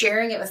and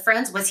sharing it with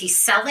friends? Was he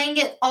selling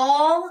it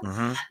all?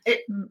 Mm-hmm.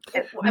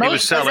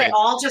 Was it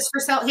all just for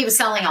sale? He was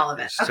selling all of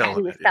it.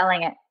 He was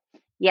selling it.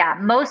 Yeah,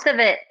 most of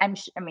it.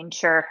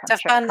 Sure a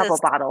couple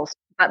bottles,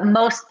 but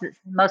most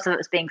of it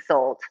was being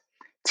sold.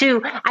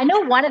 I know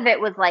one of it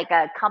was like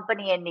a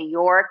company in New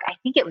York. I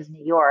think it was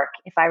New York,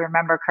 if I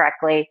remember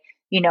correctly.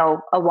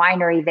 A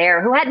winery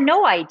there who had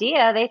no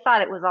idea. They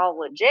thought it was all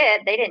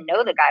legit. They didn't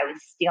know the guy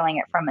was stealing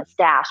it from a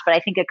stash. But I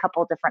think a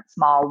couple different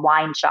small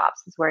wine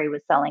shops is where he was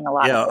selling a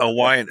lot. Yeah,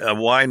 a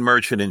wine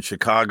merchant in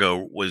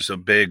Chicago was a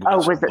big. Oh,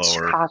 was it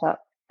Chicago?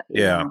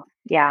 Yeah.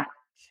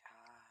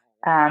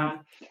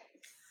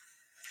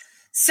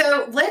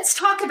 So let's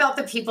talk about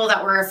the people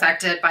that were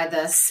affected by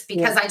this,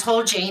 because I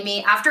told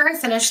Jamie after I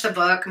finished the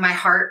book, my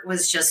heart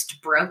was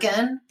just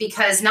broken,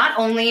 because not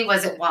only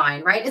was it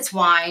wine, right? It's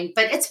wine,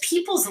 but it's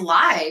people's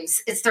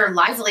lives. It's their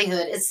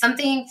livelihood. It's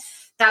something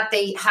that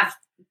they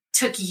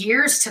took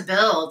years to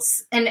build.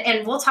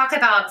 And we'll talk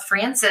about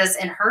Frances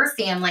and her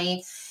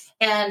family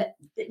and,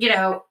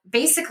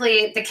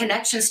 basically the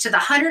connections to the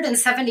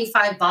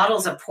 175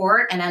 bottles of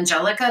port and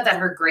Angelica that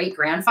her great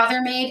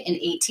grandfather made in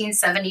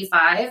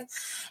 1875.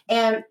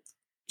 And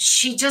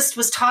she just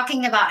was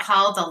talking about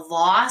how the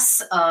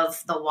loss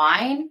of the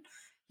wine,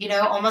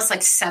 almost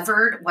like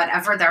severed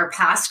whatever their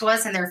past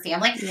was in their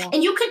family. Yeah.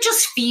 And you could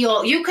just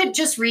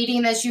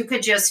reading this, you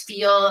could just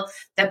feel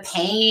the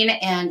pain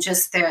and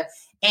just the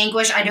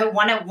anguish. I know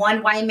one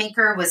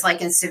winemaker was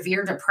like in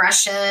severe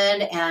depression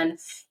and,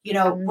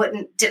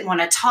 didn't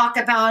want to talk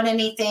about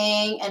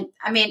anything. And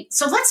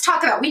so let's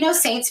talk about, we know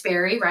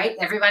Saintsbury, right?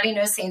 Everybody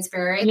knows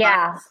Saintsbury.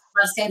 Yeah.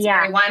 Love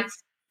Saintsbury wine.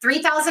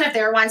 3,000 of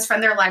their wines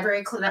from their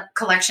library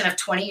collection of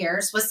 20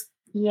 years was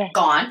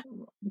gone.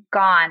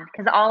 Gone,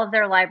 because all of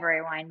their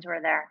library wines were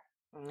there.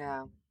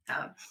 Yeah.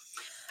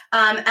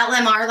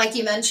 LMR, like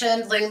you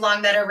mentioned,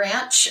 Long Meadow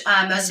Ranch,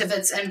 most of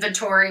its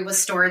inventory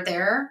was stored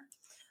there.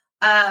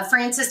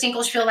 Frances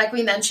Dinkelspiel, like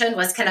we mentioned,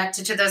 was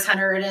connected to those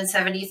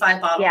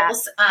 175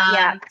 bottles.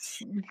 And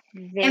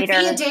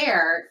Via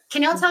Dare.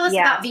 Can y'all tell us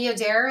about Via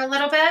Dare a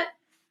little bit?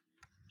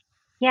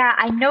 Yeah,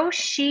 I know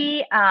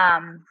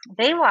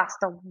they lost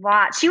a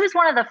lot. She was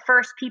one of the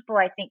first people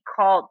I think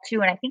called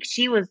too. And I think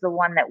she was the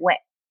one that went,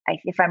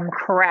 if I'm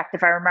correct,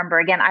 if I remember,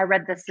 again, I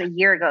read this a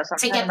year ago. So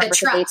to get the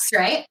trucks,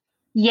 right?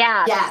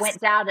 Yeah. Yes. Went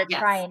down to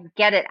try and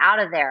get it out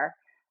of there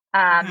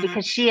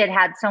because she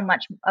had so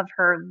much of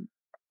her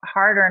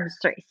hard-earned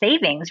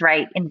savings,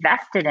 right,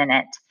 invested in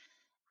it.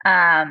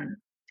 And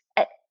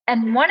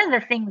one of the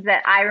things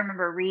that I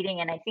remember reading,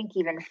 and I think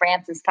even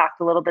Frances talked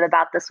a little bit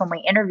about this when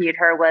we interviewed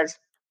her, was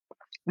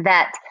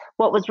that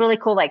what was really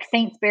cool, like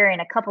Saintsbury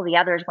and a couple of the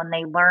others, when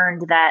they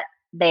learned that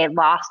they had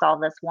lost all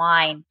this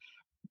wine,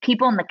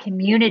 people in the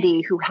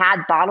community who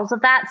had bottles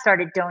of that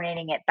started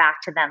donating it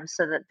back to them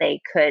so that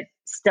they could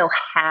still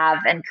have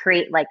and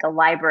create like a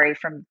library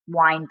from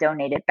wine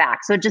donated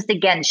back. So it just,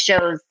 again,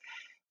 shows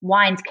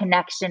wine's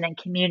connection and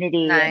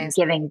community and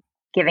giving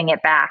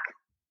it back.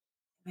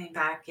 Giving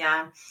back,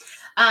 yeah.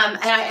 And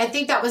I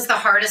think that was the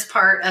hardest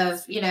part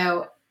of,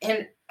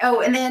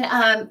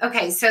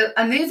 okay, so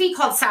a movie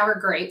called Sour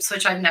Grapes,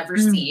 which I've never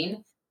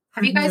seen.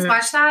 Have you guys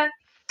watched that?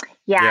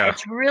 Yeah,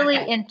 it's really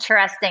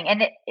interesting.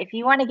 And if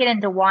you want to get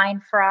into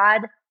wine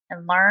fraud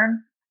and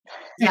learn.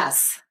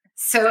 Yes.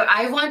 So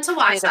I want to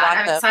watch that.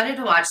 I'm excited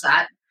to watch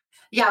that.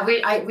 Yeah,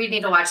 we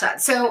need to watch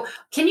that. So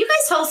can you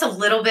guys tell us a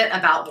little bit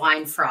about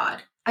wine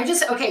fraud?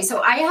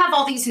 So I have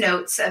all these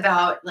notes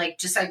about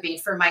just I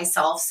made for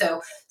myself.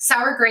 So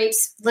Sour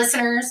Grapes,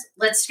 listeners,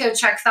 let's go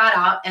check that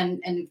out.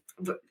 And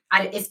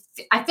I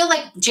feel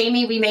like,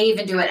 Jamie, we may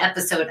even do an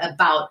episode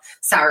about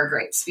Sour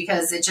Grapes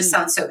because it just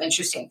sounds so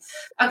interesting.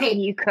 Okay.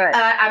 You could.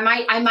 I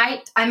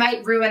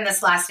might ruin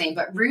this last name,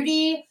 but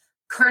Rudy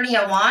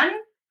Kurniawan,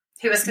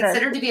 who was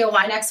considered to be a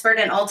wine expert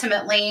and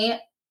ultimately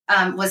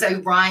was a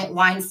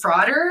wine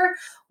frauder,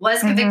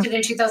 was convicted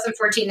in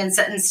 2014 and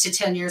sentenced to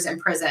 10 years in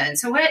prison.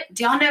 So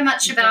do y'all know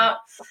much about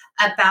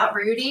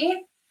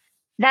Rudy?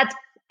 That's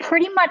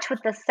pretty much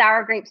what the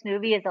Sour Grapes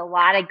movie is a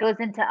lot. It goes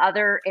into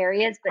other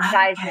areas, but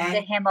dives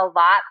into him a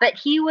lot. But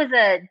he was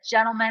a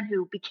gentleman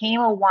who became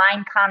a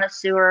wine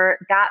connoisseur,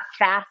 got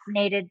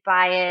fascinated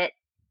by it,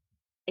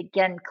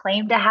 again,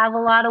 claimed to have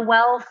a lot of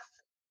wealth.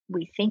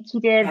 We think he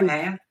did.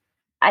 Okay.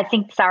 I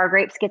think Sour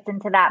Grapes gets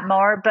into that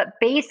more. But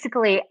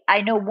basically, I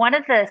know one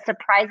of the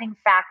surprising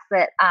facts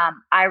that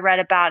I read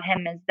about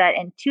him is that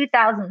in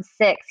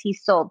 2006, he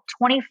sold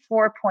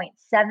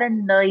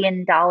 $24.7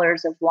 million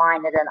of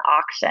wine at an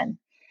auction.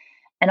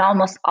 And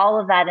almost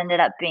all of that ended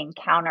up being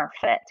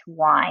counterfeit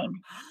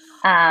wine.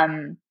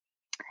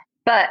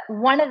 But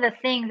one of the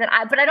things that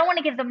I don't want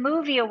to give the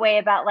movie away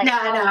about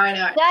I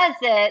know. Does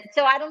it?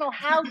 So I don't know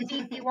how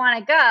deep you want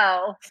to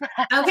go.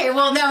 Okay,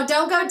 well, no,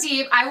 don't go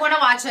deep. I want to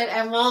watch it,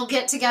 and we'll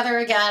get together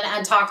again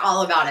and talk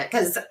all about it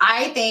because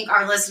I think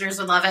our listeners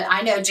would love it.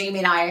 I know Jamie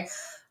and I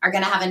are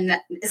going to have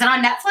is it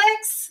on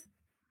Netflix?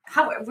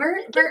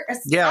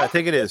 Yeah, I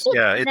think it is.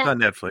 Yeah, it's on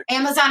Netflix.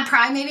 Amazon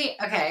Prime, maybe?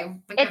 Okay.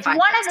 It's one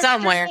of the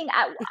somewhere.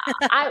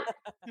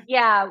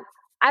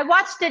 I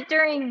watched it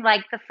during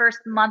the first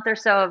month or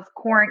so of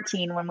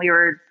quarantine when we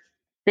were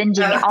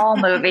binging all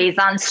movies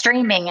on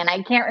streaming, and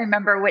I can't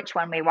remember which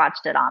one we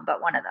watched it on,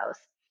 but one of those.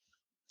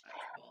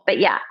 But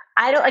yeah,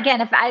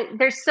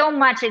 there's so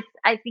much,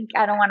 I think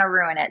I don't want to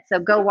ruin it. So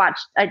go watch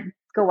the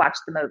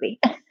movie.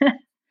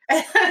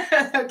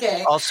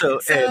 Okay. Also,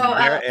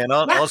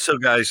 also,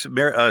 guys,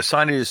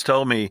 Sonia just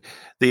told me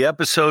the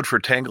episode for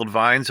Tangled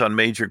Vines on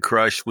Major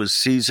Crush was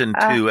season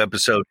 2,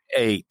 episode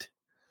 8.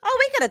 Oh,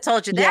 we could have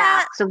told you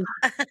that. So,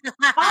 oh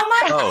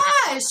my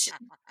gosh.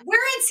 We're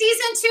in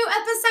season 2,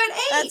 episode 8.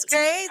 That's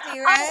crazy,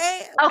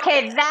 right?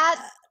 Okay,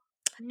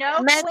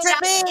 meant to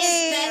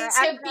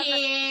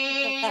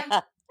be.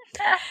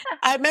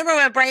 I remember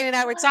when Brandon and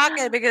I were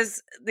talking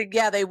because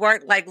they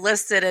weren't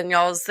listed in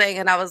y'all's thing,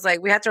 and I was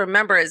like, we have to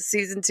remember it's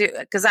season 2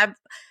 because where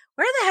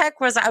the heck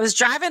was I? I was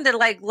driving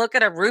to look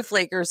at a roof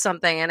leak or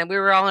something, and we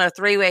were all on a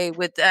 3-way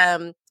with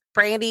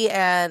Brandy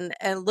and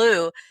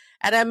Lou.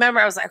 And I remember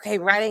I was like, okay,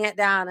 writing it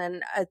down.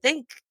 And I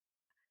think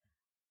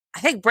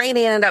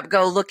Brandy ended up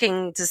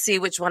looking to see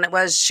which one it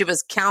was. She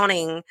was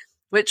counting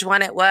which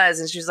one it was.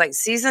 And she was like,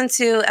 season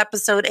 2,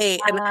 episode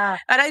 8. And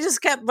I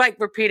just kept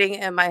repeating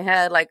it in my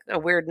head like a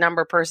weird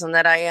number person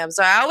that I am.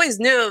 So I always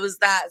knew it was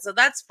that. So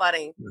that's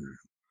funny.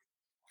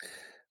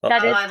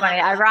 That is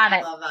funny. Ironic.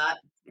 I love that.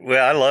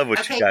 Well, I love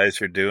what you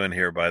guys are doing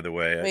here, by the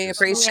way. We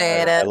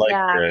appreciate it.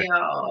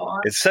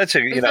 It's such a,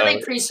 we really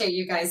appreciate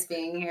you guys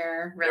being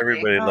here. Really.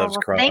 Everybody loves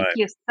crime. Thank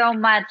you so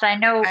much. I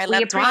know I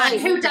love wine.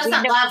 Who doesn't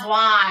love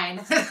wine?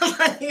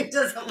 Who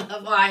doesn't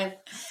love wine?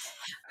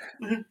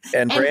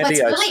 And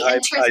Brandy,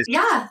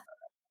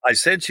 I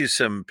sent you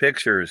some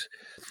pictures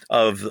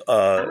of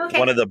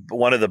one of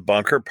the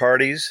bunker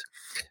parties.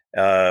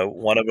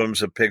 One of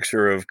them's a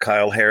picture of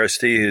Kyle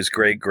Harristy, whose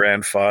great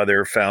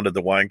grandfather founded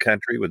the wine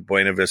country with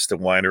Buena Vista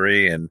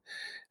Winery, and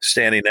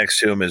standing next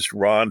to him is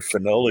Ron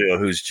Fenolio,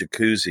 whose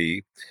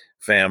Jacuzzi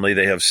family.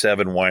 They have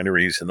 7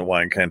 wineries in the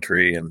wine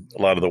country and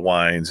a lot of the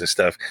wines and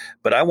stuff.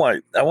 But I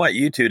want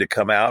you two to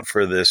come out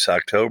for this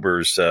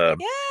October's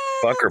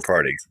bunker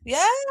party.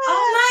 Yeah.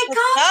 Oh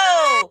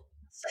my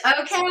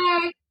God.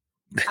 Okay.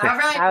 All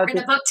right, we're going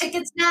to book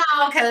tickets now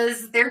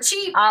because they're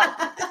cheap.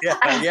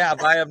 Yeah,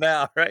 buy them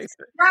now, right?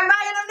 We're buying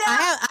them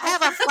now. I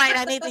have a flight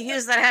I need to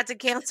use that I had to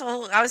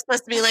cancel. I was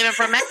supposed to be leaving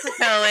from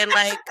Mexico in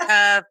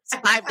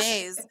 5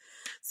 days.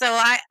 So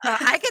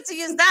I get to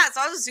use that. So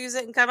I'll just use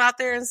it and come out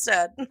there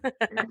instead.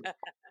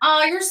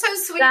 Oh, you're so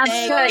sweet. Sounds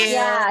good.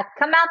 Yeah.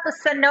 Come out to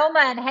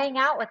Sonoma and hang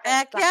out with us.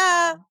 Heck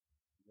yeah.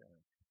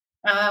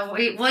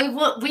 We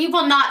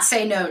will not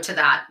say no to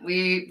that.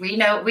 We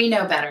know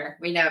better.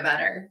 We know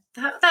better.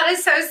 That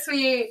is so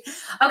sweet.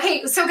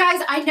 Okay, so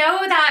guys, I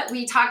know that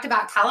we talked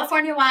about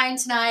California wine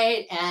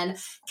tonight and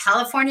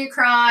California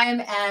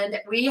crime, and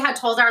we had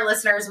told our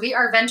listeners we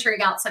are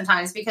venturing out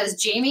sometimes because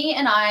Jamie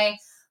and I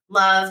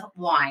love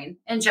wine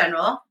in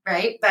general,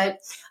 right? But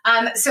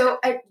so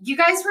you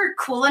guys were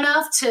cool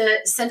enough to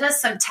send us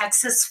some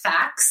Texas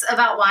facts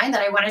about wine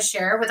that I want to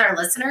share with our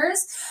listeners,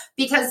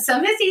 because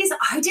some of these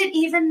I didn't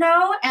even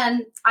know,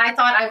 and I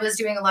thought I was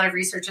doing a lot of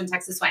research on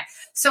Texas wine.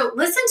 So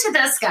listen to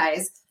this,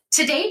 guys.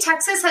 Today,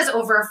 Texas has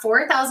over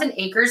 4,000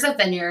 acres of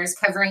vineyards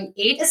covering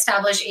 8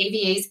 established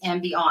AVAs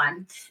and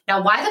beyond.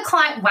 Now, while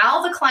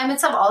the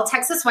climates of all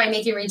Texas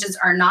winemaking regions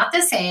are not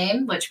the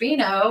same, which we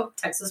know,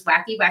 Texas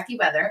wacky, wacky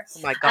weather,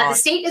 Oh my God. the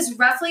state is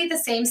roughly the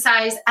same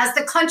size as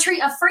the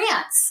country of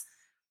France.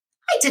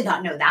 I did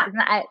not know that.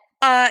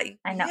 I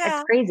know. Yeah.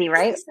 It's crazy,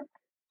 right?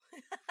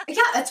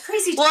 Yeah, that's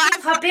crazy. Well,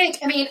 How big?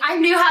 I mean, I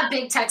knew how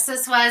big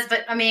Texas was,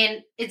 but I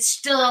mean, it's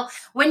still,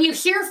 when you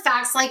hear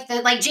facts like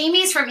that, like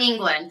Jamie's from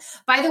England.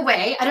 By the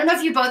way, I don't know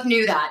if you both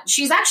knew that.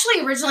 She's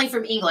actually originally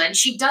from England.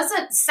 She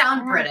doesn't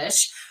sound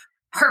British.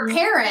 Her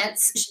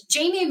parents,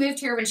 Jamie moved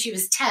here when she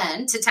was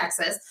 10 to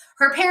Texas.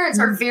 Her parents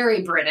are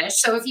very British.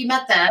 So if you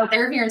met them,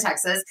 they're here in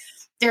Texas.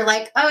 They're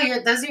like, oh,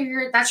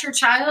 that's your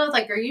child?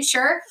 Like, are you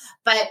sure?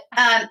 But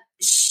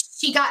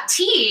she got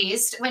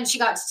teased when she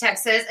got to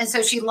Texas, and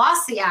so she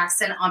lost the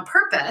accent on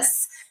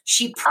purpose.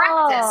 She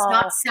practiced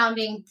not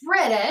sounding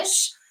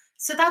British,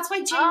 so that's why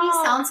Jamie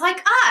sounds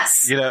like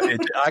us. You know,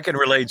 I can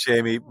relate,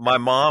 Jamie. My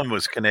mom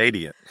was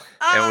Canadian,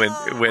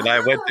 and when I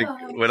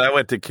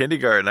went to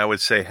kindergarten, I would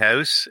say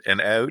house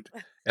and out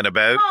and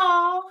about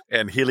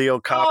and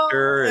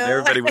heliocopter, and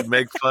everybody would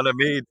make fun of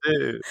me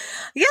too.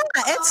 Yeah,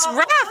 it's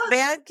rough,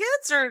 man.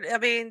 Kids are, I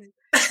mean,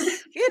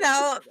 you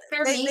know,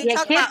 they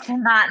talk kids about are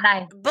not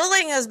nice.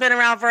 bullying has been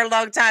around for a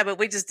long time, but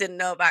we just didn't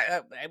know about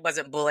it.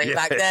 Wasn't bullying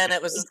back then. It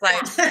was just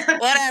like,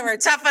 whatever,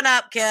 toughen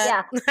up, kid.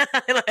 Yeah.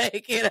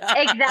 Like, you know.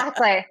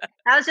 Exactly.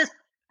 That was just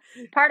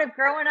part of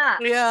growing up.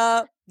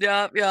 Yeah.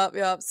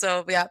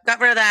 So, got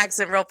rid of the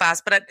accent real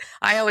fast. But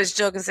I always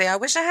joke and say, I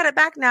wish I had it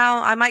back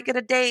now. I might get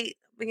a date,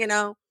 you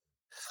know.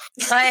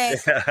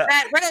 Like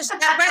that British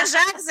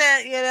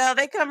accent, you know,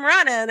 they come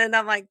running, and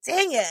I'm like,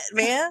 dang it,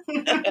 man.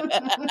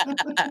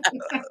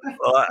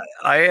 Well,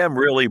 I am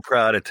really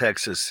proud of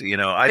Texas. You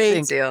know, I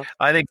think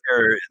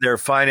they're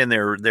finding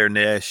their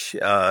niche.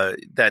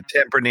 That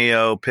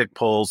Tempranillo,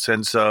 Picpoul,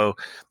 Cinsault,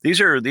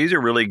 these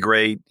are really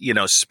great. You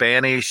know,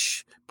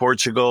 Spanish,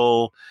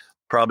 Portugal.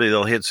 Probably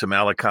they'll hit some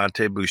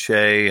Alicante,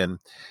 Boucher,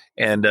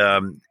 and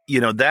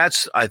you know,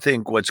 that's I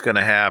think what's going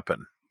to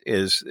happen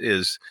is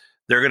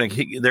they're going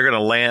to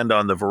land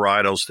on the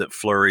varietals that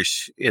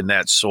flourish in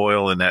that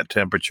soil and that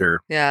temperature.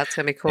 Yeah, it's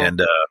going to be cool.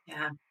 And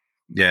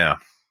yeah.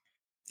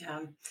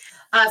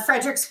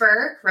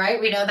 Fredericksburg,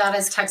 right? We know that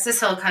as Texas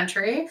Hill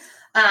Country.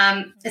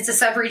 It's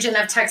a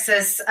subregion of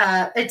Texas.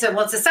 It's a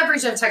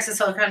subregion of Texas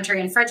Hill Country,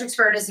 and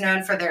Fredericksburg is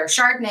known for their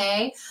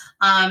Chardonnay,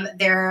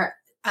 their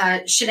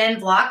Chenin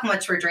Blanc,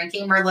 which we're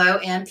drinking,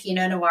 Merlot, and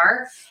Pinot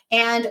Noir.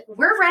 And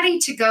we're ready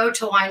to go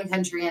to wine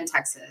country in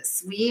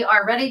Texas. We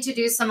are ready to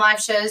do some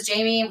live shows.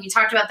 Jamie, we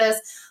talked about this.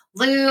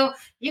 Lou,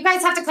 you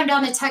guys have to come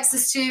down to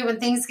Texas too when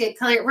things get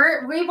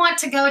clear. We want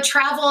to go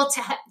travel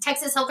to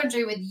Texas Hill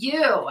Country with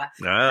you.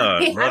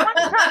 We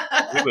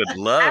would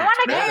love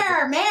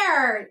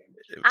Mayor.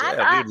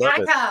 I'm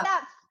not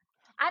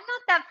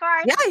that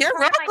far. Yeah, you're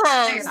real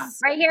close.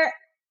 Right here.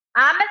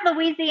 I'm in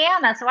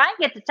Louisiana, so I can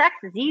get to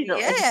Texas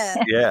easily.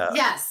 Yeah.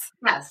 Yes.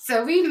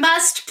 So we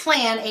must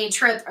plan a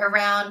trip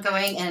around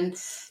going and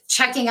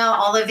checking out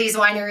all of these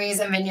wineries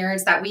and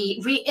vineyards that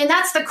we and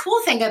that's the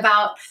cool thing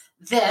about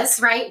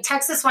this, right?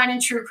 Texas Wine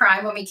and True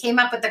Crime, when we came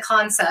up with the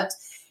concept,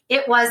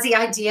 it was the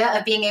idea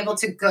of being able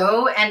to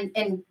go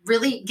and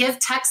really give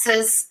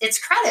Texas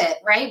its credit,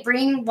 right?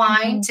 Bring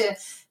wine to,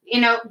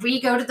 you know, we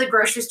go to the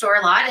grocery store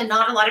a lot, and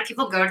not a lot of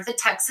people go to the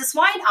Texas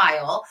wine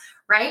aisle,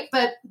 right?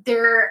 But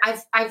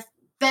I've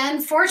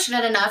been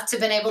fortunate enough to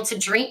been able to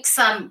drink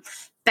some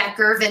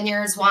Becker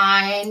Vineyards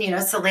wine, you know,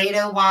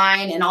 Salado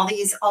wine, and all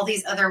these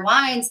other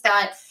wines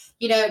that,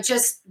 you know,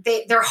 just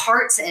their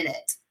heart's in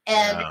it,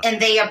 and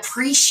they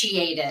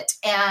appreciate it,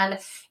 and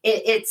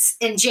it's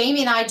and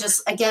Jamie and I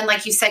just, again,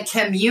 like you said,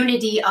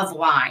 community of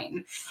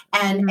wine,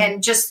 and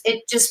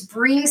it just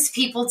brings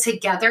people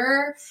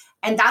together,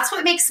 and that's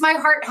what makes my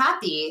heart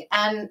happy,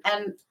 and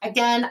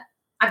again,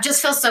 I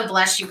just feel so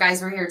blessed you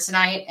guys were here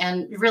tonight,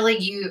 and really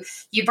you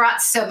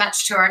brought so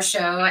much to our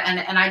show,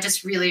 and I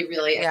just really,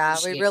 really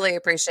appreciate we really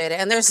appreciate it.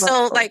 And there's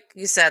so, like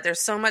you said, there's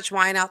so much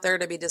wine out there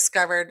to be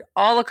discovered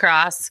all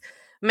across.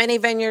 Many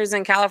vineyards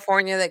in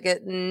California that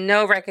get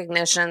no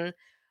recognition,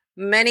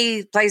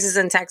 many places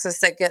in Texas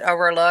that get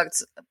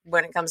overlooked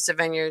when it comes to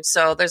vineyards.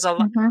 So there's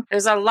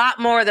a lot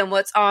more than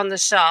what's on the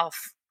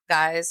shelf,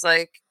 guys.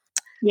 Like,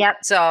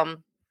 so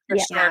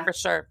for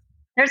sure.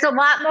 There's a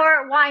lot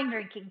more wine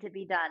drinking to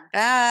be done.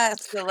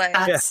 Absolutely.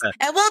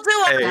 And we'll do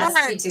our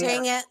part,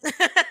 dang it.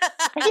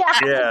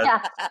 Yeah.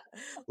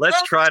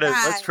 Let's try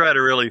to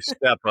really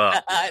step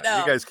up. I know.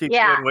 You guys keep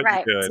doing what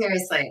you're doing.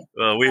 Seriously.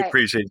 Well, we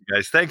appreciate you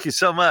guys. Thank you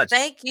so much.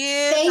 Thank you.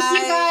 Thank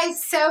you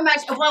guys so much.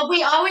 Well,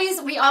 we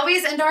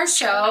always end our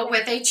show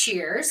with a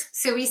cheers.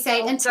 So we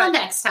say, until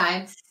next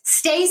time,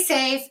 stay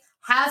safe,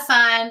 have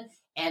fun,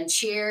 and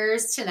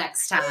cheers to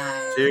next time.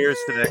 Cheers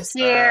to next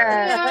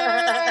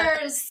time.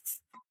 Cheers.